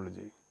printing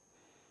technology,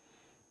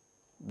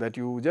 that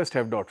you just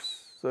have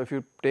dots. So, if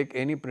you take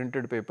any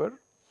printed paper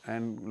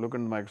and look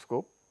in the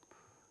microscope,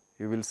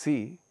 you will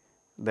see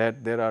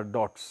that there are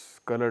dots,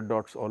 colored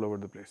dots all over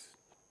the place.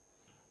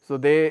 So,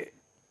 they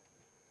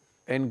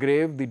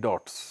engrave the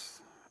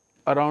dots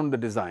around the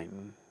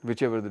design,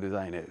 whichever the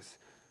design is,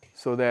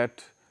 so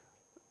that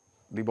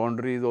the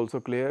boundary is also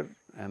clear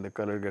and the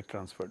color gets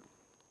transferred.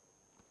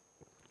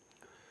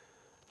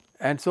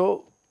 And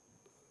so,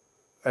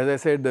 as I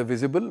said, the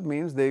visible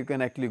means they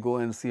can actually go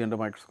and see under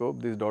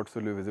microscope, these dots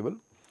will be visible.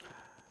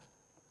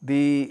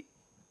 The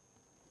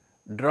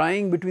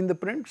drying between the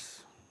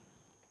prints,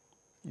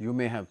 you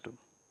may have to,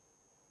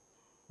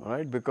 all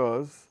right,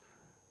 because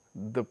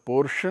the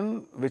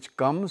portion which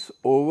comes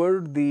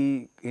over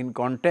the in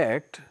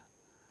contact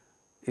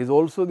is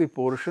also the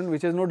portion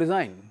which has no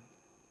design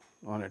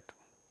on it.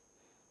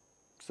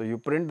 So, you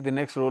print, the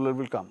next roller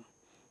will come.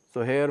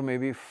 So, here may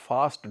be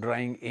fast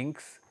drying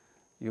inks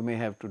you may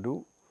have to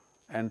do,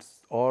 and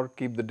or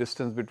keep the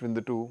distance between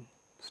the two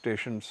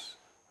stations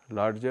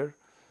larger,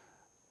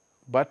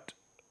 but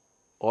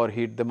or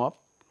heat them up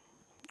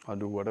or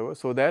do whatever,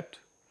 so that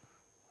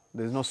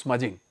there is no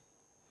smudging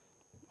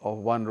of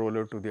one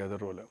roller to the other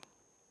roller.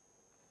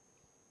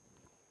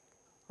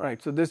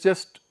 Right. So, this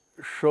just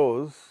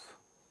shows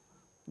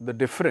the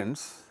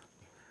difference.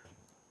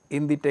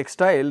 In the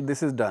textile,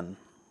 this is done.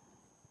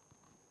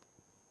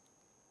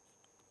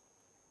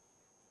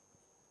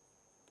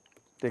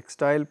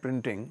 Textile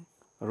printing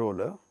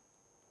roller,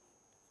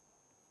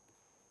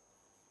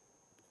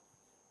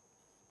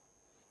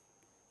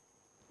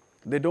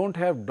 they do not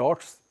have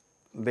dots,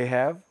 they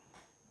have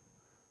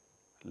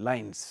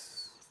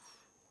lines,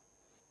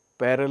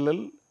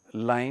 parallel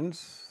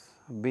lines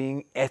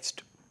being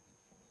etched.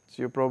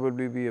 So, you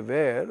probably be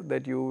aware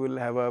that you will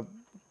have a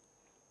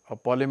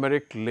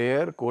polymeric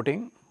layer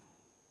coating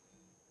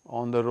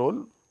on the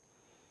roll,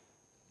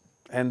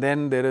 and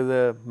then there is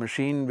a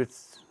machine which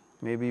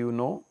maybe you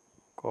know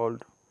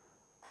called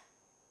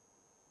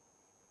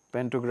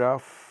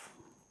pantograph.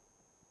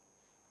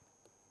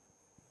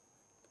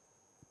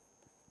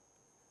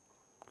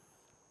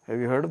 Have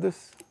you heard of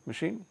this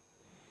machine?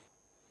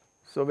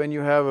 So, when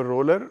you have a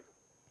roller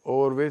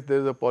over which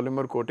there is a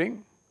polymer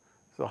coating,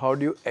 so how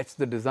do you etch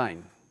the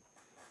design?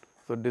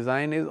 So,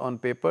 design is on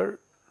paper,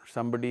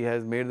 somebody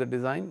has made the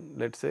design,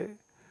 let us say,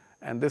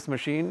 and this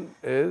machine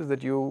is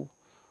that you,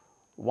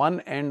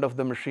 one end of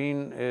the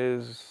machine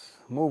is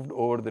moved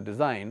over the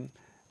design,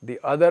 the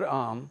other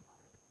arm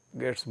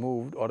gets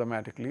moved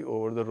automatically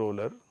over the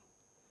roller.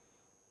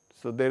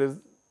 So, there is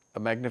a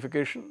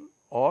magnification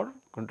or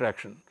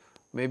contraction.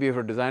 Maybe if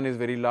a design is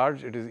very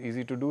large, it is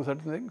easy to do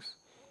certain things,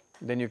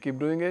 then you keep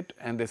doing it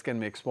and this can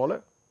make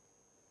smaller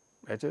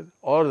etches,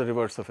 or the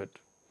reverse of it,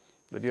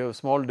 that you have a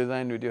small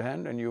design with your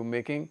hand and you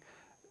making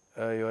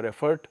your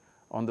effort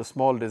on the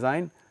small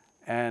design,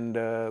 and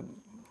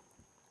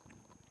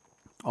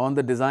on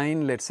the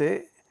design, let us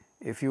say,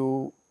 if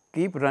you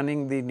keep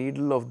running the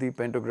needle of the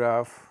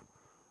pantograph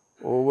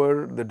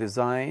over the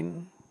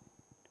design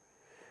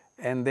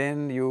and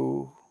then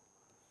you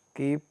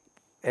keep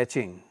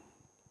etching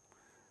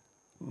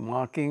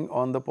marking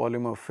on the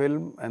polymer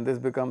film, and this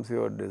becomes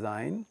your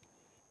design.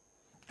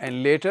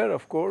 And later,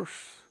 of course,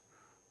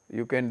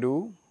 you can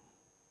do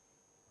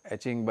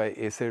etching by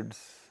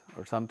acids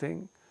or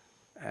something,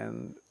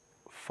 and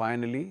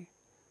finally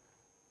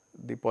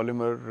the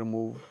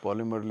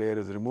polymer layer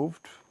is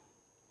removed,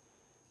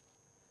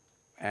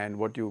 and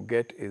what you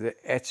get is a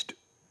etched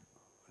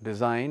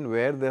design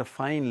where the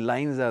fine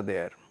lines are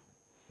there.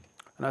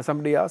 Now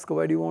somebody asks,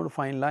 why do you want a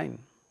fine line?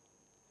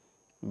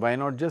 Why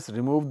not just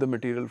remove the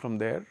material from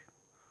there,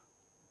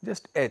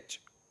 just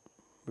etch,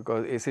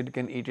 because acid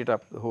can eat it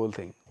up, the whole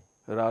thing,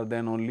 rather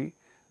than only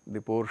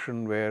the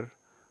portion where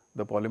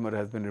the polymer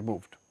has been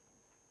removed.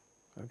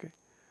 Okay.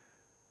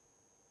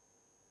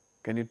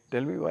 Can you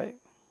tell me why?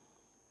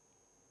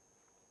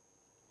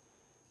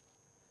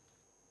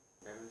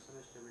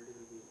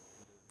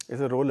 It's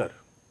a roller.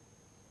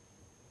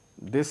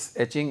 This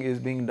etching is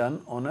being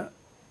done on a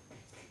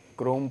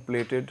chrome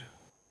plated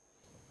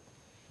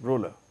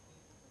roller.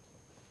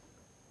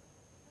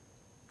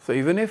 So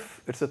even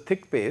if it's a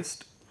thick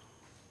paste,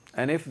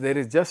 and if there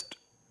is just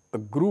a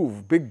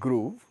groove, big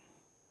groove,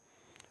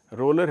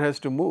 roller has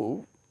to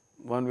move,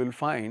 one will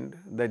find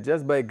that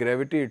just by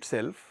gravity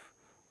itself,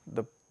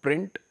 the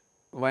print,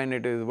 when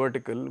it is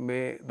vertical,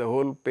 the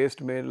whole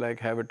paste may like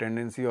have a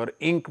tendency, or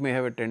ink may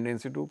have a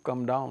tendency to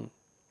come down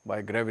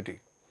by gravity.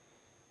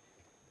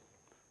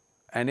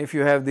 And if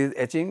you have these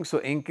etchings,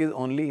 so ink is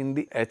only in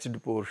the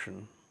etched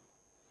portion,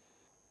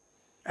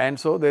 and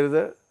so there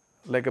is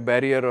like a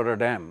barrier or a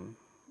dam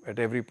at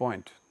every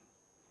point,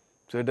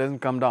 so it does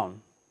not come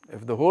down.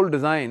 If the whole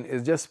design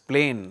is just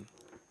plain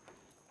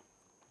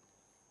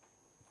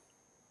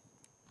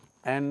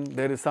and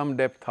there is some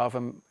depth, half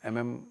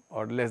mm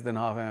or less than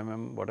half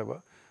mm,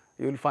 whatever,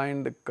 you will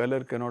find the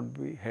color cannot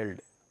be held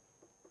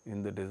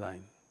in the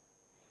design,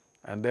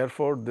 and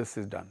therefore this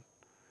is done.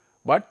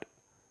 But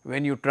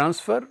when you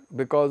transfer,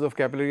 because of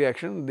capillary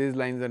action, these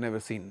lines are never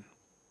seen.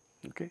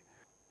 Okay.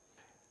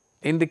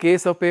 In the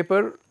case of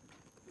paper,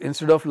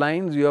 instead of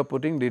lines, you are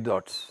putting the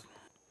dots,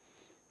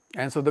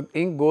 and so the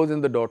ink goes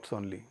in the dots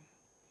only,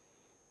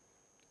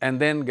 and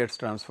then gets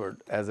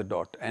transferred as a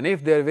dot. And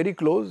if they are very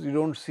close, you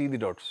do not see the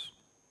dots,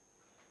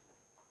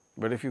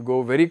 but if you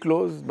go very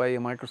close by a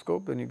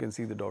microscope, then you can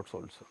see the dots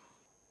also.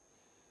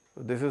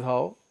 So this is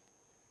how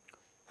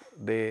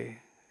they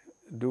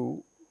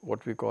do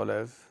what we call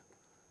as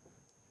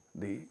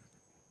the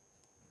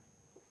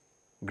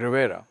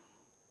gravera.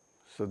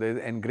 So there is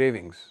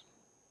engravings.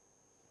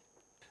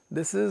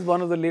 This is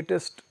one of the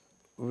latest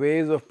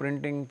ways of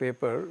printing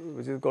paper,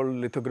 which is called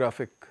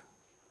lithographic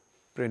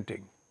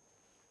printing,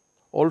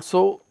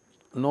 also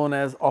known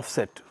as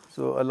offset.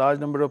 So a large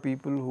number of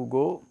people who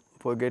go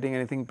for getting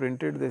anything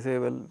printed, they say,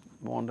 well,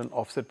 want an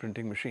offset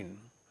printing machine.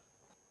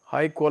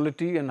 High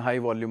quality and high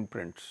volume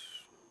prints.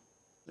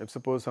 If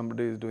suppose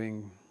somebody is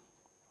doing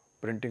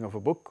printing of a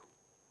book,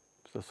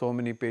 so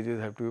many pages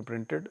have to be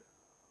printed,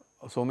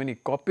 so many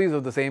copies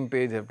of the same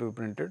page have to be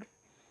printed,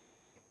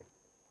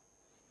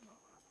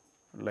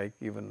 like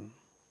even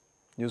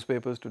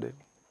newspapers today.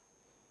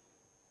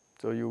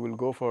 So you will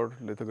go for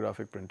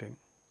lithographic printing.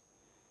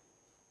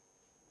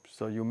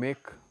 So you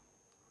make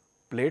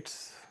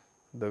plates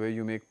the way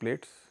you make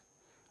plates,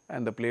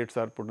 and the plates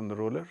are put on the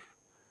roller,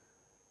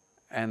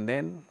 and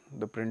then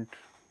the print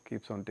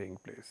keeps on taking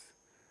place.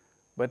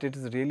 But it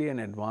is really an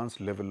advanced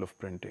level of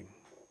printing.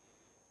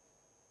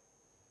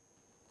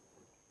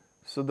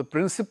 So the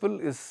principle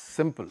is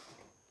simple,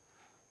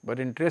 but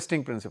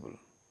interesting principle.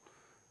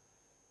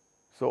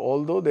 So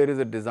although there is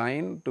a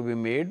design to be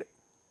made,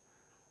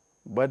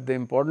 but the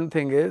important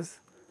thing is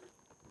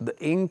the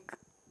ink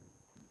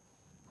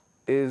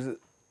is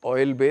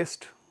oil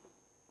based,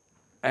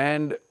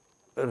 and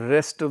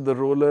rest of the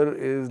roller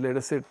is, let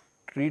us say,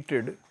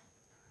 treated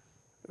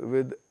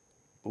with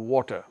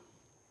water.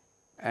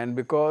 And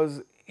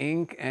because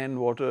ink and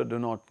water do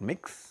not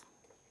mix,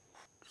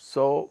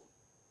 so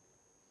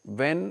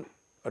when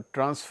a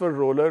transfer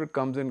roller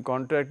comes in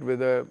contact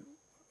with a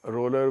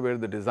roller where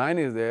the design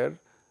is there,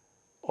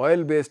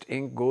 oil based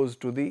ink goes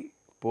to the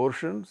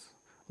portions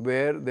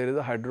where there is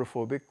a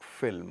hydrophobic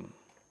film,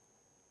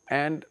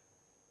 and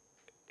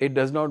it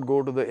does not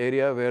go to the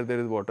area where there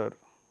is water.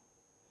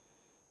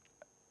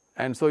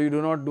 And so you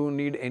do not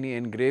need any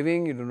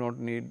engraving, you do not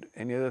need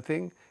any other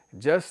thing,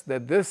 just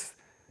that this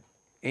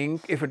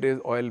ink, if it is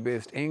oil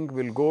based ink,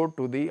 will go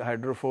to the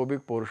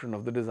hydrophobic portion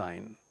of the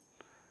design.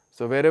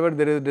 So wherever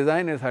there is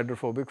design is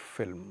hydrophobic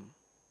film,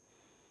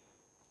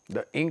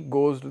 the ink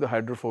goes to the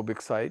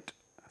hydrophobic site,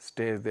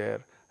 stays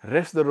there.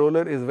 Rest of the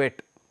roller is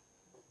wet,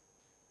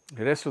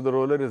 rest of the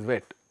roller is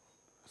wet.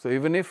 So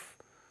even if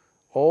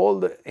all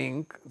the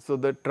ink, so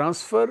the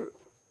transfer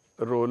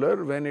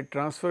roller, when it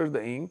transfers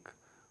the ink,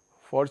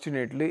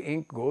 fortunately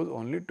ink goes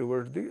only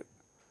towards the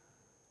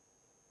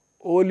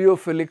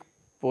oleophilic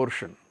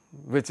portion,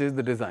 which is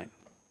the design.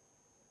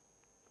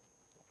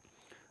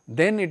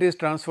 Then it is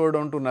transferred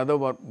on to another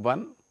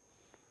one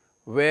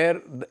where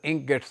the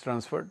ink gets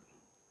transferred.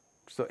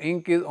 So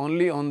ink is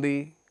only on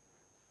the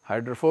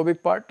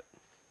hydrophobic part,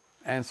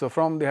 and so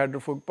from the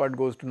hydrophobic part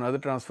goes to another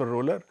transfer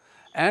roller,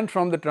 and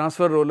from the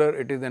transfer roller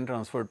it is then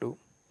transferred to.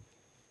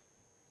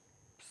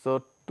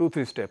 So,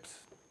 2-3 steps.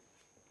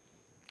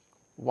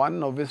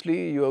 One,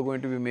 obviously you are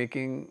going to be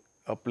making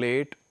a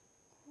plate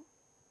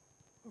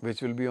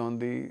which will be on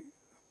the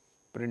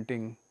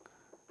printing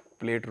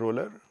plate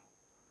roller,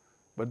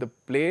 but the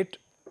plate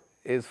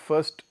is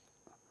first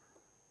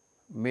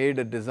made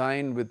a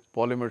design with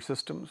polymer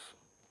systems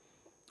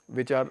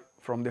which are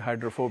from the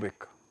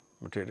hydrophobic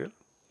material,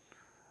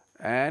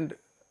 and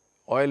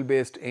oil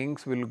based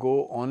inks will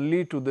go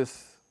only to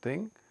this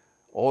thing,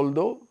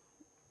 although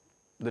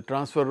the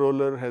transfer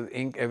roller has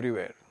ink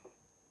everywhere,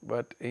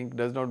 but ink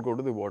does not go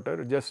to the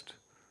water, it just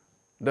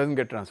does not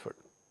get transferred.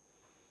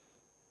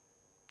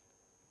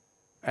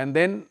 And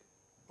then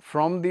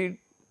from the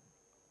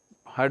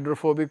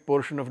hydrophobic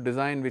portion of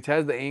design which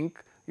has the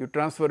ink, you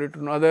transfer it to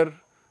another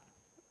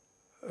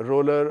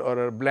roller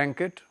or a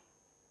blanket,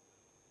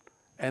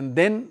 and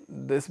then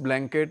this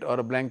blanket or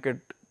a blanket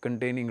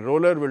containing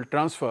roller will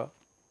transfer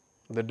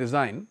the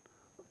design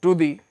to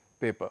the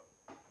paper.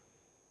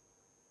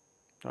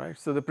 Right.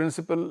 So, the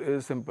principle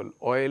is simple: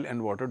 oil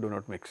and water do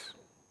not mix.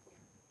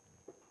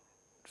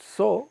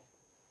 So,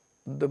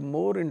 the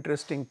more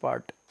interesting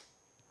part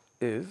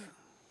is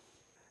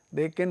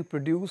they can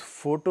produce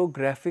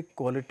photographic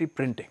quality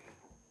printing.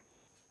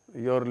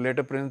 Your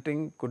letter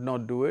printing could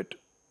not do it,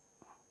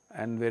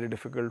 and very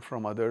difficult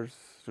from others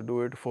to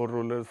do it. 4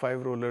 rollers,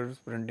 5 rollers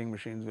printing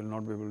machines will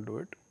not be able to do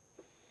it,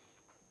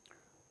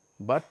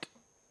 but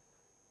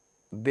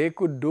they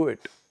could do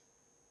it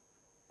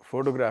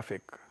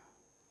photographic.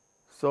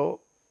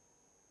 So,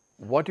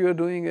 what you are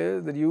doing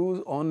is that you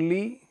use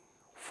only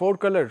 4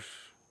 colors.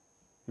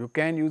 You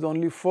can use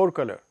only 4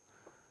 color: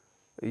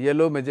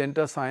 yellow,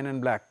 magenta, cyan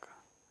and black.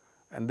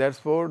 And that is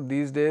for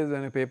these days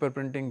when a paper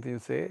printing you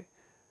say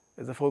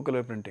is a 4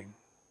 color printing.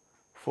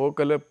 4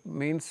 color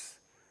means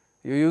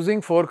you are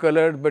using 4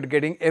 colors, but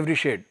getting every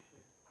shade,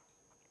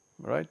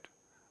 right.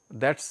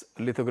 That is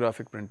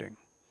lithographic printing,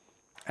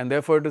 and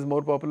therefore, it is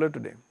more popular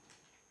today.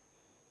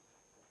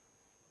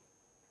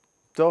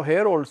 So,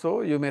 here also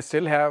you may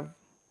still have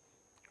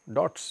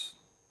dots,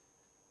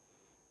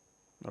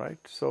 right.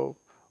 So,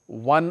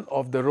 one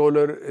of the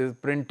roller is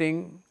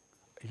printing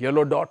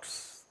yellow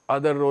dots,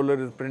 other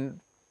roller is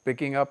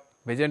picking up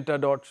magenta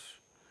dots,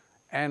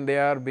 and they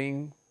are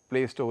being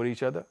placed over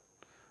each other.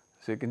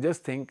 So, you can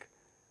just think,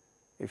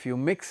 if you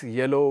mix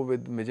yellow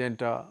with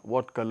magenta,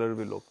 what color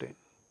will obtain?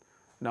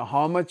 Now,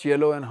 how much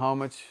yellow and how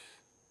much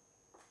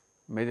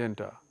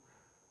magenta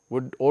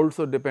would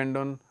also depend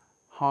on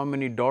how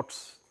many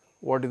dots,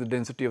 what is the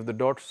density of the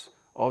dots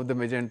of the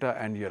magenta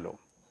and yellow.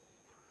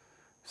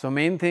 So,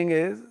 main thing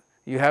is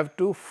you have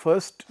to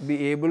first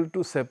be able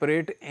to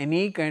separate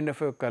any kind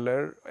of a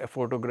color, a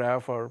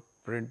photograph or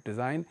print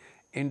design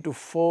into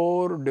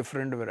 4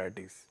 different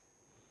varieties.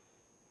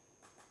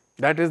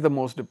 That is the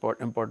most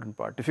important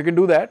part. If you can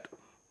do that,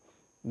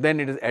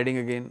 then it is adding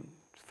again.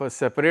 First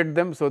separate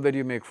them so that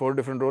you make 4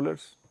 different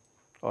rollers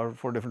or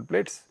 4 different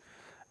plates,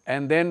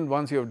 and then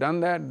once you have done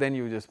that, then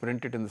you just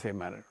print it in the same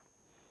manner.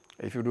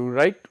 If you do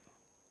right,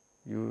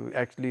 you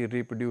actually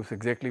reproduce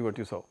exactly what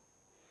you saw.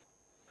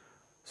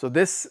 So,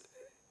 this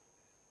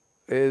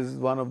is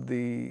one of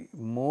the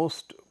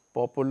most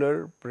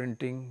popular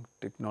printing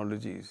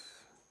technologies,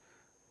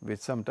 which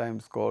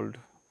sometimes called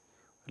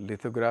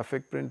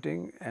lithographic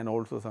printing and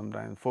also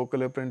sometimes 4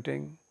 color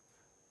printing,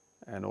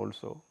 and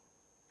also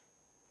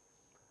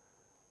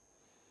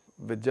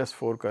with just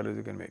 4 colors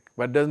you can make,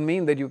 but does not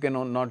mean that you can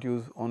not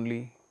use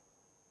only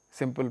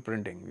simple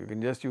printing. You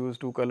can just use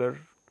 2 color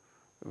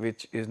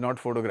which is not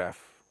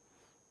photograph.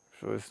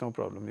 So, it is no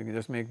problem, you can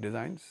just make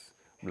designs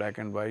black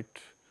and white.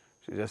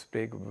 So, just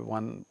take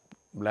one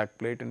black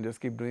plate and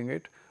just keep doing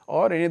it,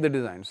 or any other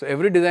design. So,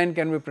 every design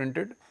can be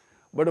printed,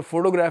 but a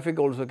photographic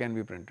also can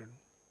be printed,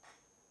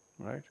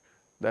 right.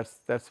 That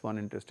is one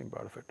interesting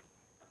part of it.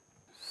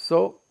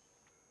 So,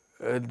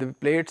 the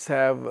plates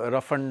have a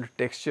roughened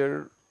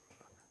texture,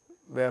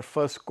 were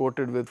first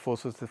coated with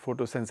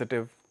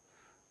photosensitive,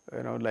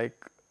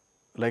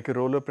 like a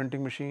roller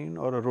printing machine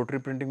or a rotary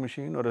printing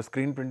machine or a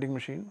screen printing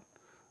machine.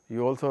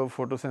 You also have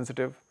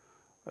photosensitive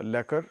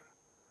lacquer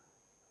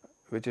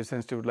which is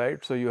sensitive to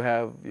light. So, you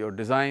have your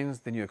designs,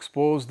 then you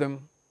expose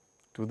them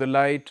to the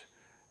light,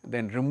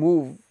 then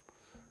remove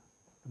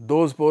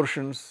those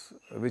portions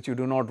which you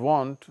do not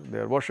want. They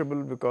are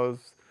washable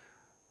because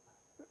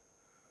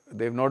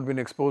they have not been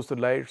exposed to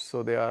light.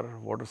 So, they are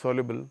water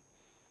soluble,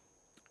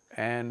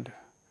 and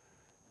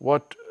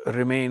what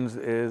remains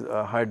is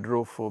a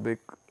hydrophobic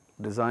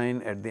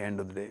design at the end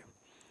of the day.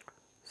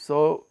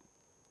 So,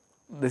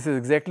 this is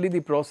exactly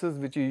the process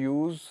which you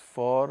use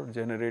for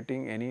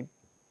generating any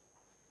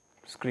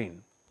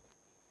screen,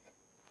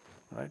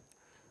 right.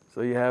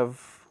 So, you have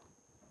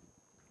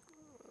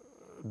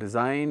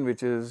design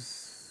which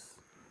is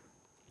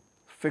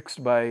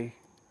fixed by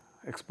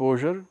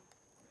exposure,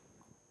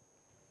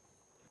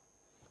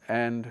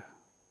 and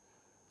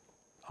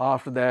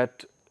after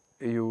that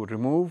you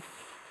remove,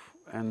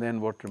 and then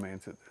what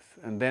remains is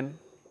this, and then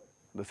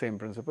the same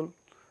principle,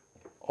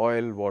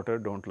 oil, water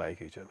do not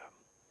like each other.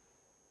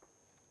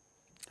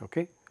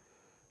 Okay.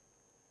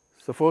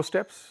 So, 4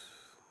 steps.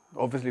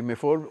 Obviously,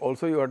 before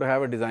also you have to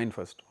have a design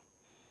first.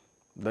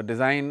 The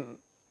design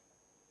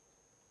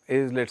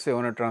is, let us say,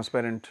 on a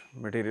transparent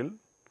material.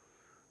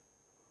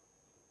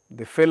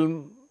 The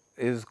film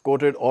is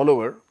coated all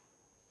over,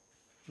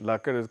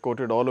 lacquer is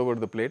coated all over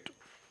the plate,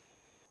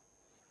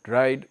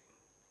 dried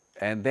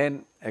and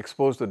then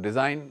exposed to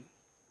design.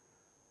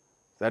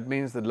 That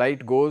means the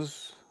light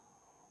goes,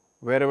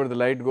 wherever the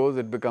light goes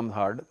it becomes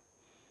hard.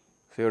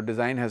 So, your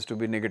design has to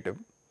be negative.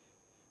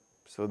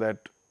 So,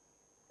 that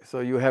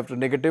you have to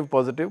negative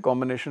positive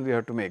combinations you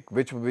have to make,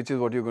 which is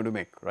what you are going to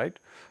make, right.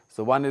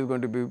 So, one is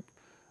going to be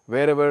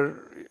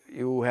wherever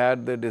you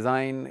had the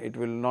design it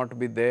will not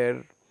be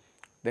there,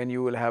 then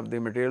you will have the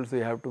material. So,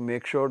 you have to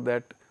make sure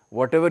that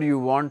whatever you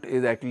want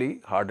is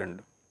actually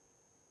hardened,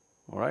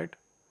 all right.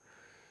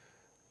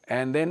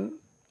 And then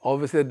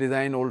obviously, the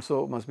design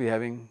also must be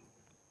having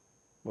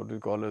what we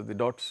call as the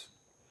dots.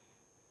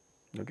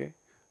 Okay.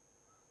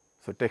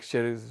 So,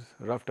 texture is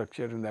rough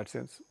texture in that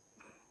sense.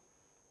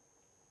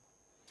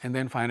 And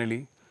then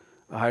finally,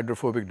 a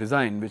hydrophobic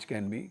design which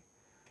can be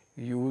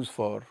used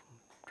for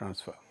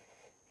transfer.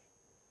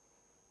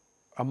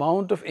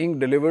 Amount of ink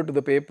delivered to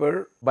the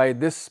paper by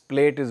this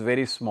plate is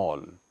very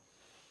small.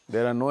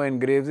 There are no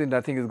engravings,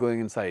 nothing is going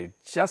inside,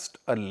 just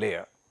a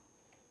layer.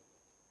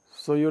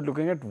 So, you are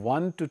looking at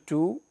 1 to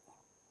 2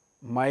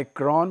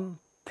 micron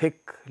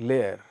thick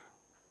layer,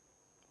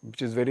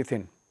 which is very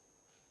thin,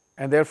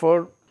 and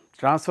therefore,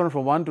 transfer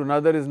from one to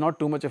another is not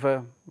too much of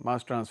a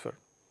mass transfer,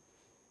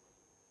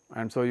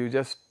 and so you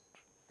just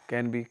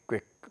can be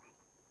quick.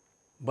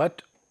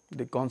 But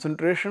the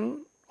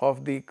concentration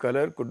of the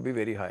color could be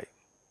very high,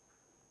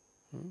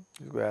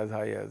 as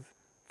high as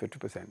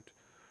 50%.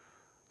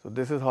 So,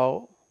 this is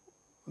how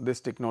this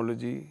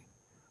technology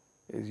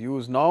is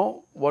used.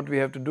 Now, what we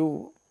have to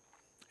do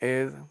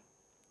is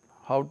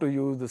how to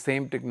use the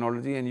same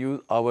technology and use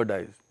our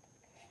dyes.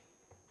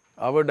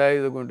 Our dyes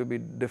are going to be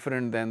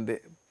different than the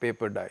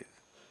paper dyes,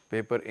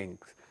 paper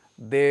inks.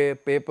 The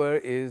paper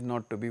is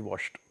not to be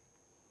washed,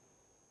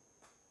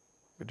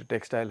 but the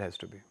textile has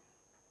to be,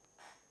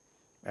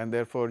 and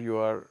therefore, you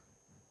are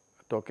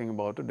talking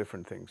about a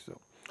different thing. So,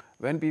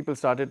 when people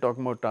started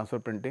talking about transfer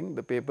printing,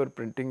 the paper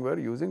printing were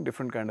using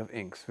different kind of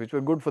inks which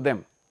were good for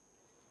them,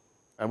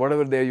 and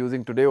whatever they are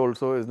using today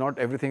also is not,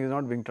 everything is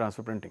not being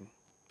transfer printing,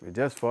 it's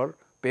just for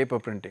paper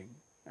printing,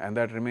 and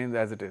that remains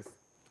as it is.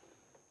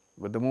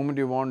 But the moment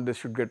you want this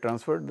should get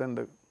transferred, then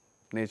the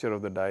nature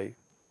of the dye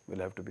will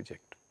have to be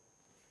checked.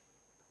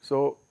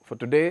 So, for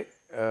today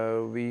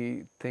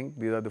we think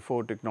these are the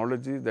 4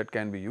 technologies that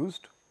can be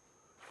used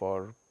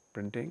for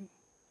printing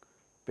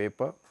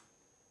paper,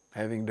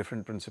 having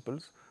different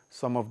principles.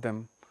 Some of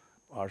them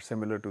are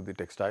similar to the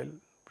textile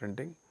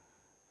printing,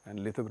 and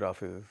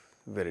lithograph is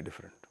very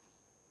different.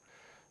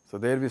 So,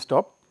 there we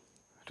stop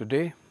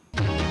today.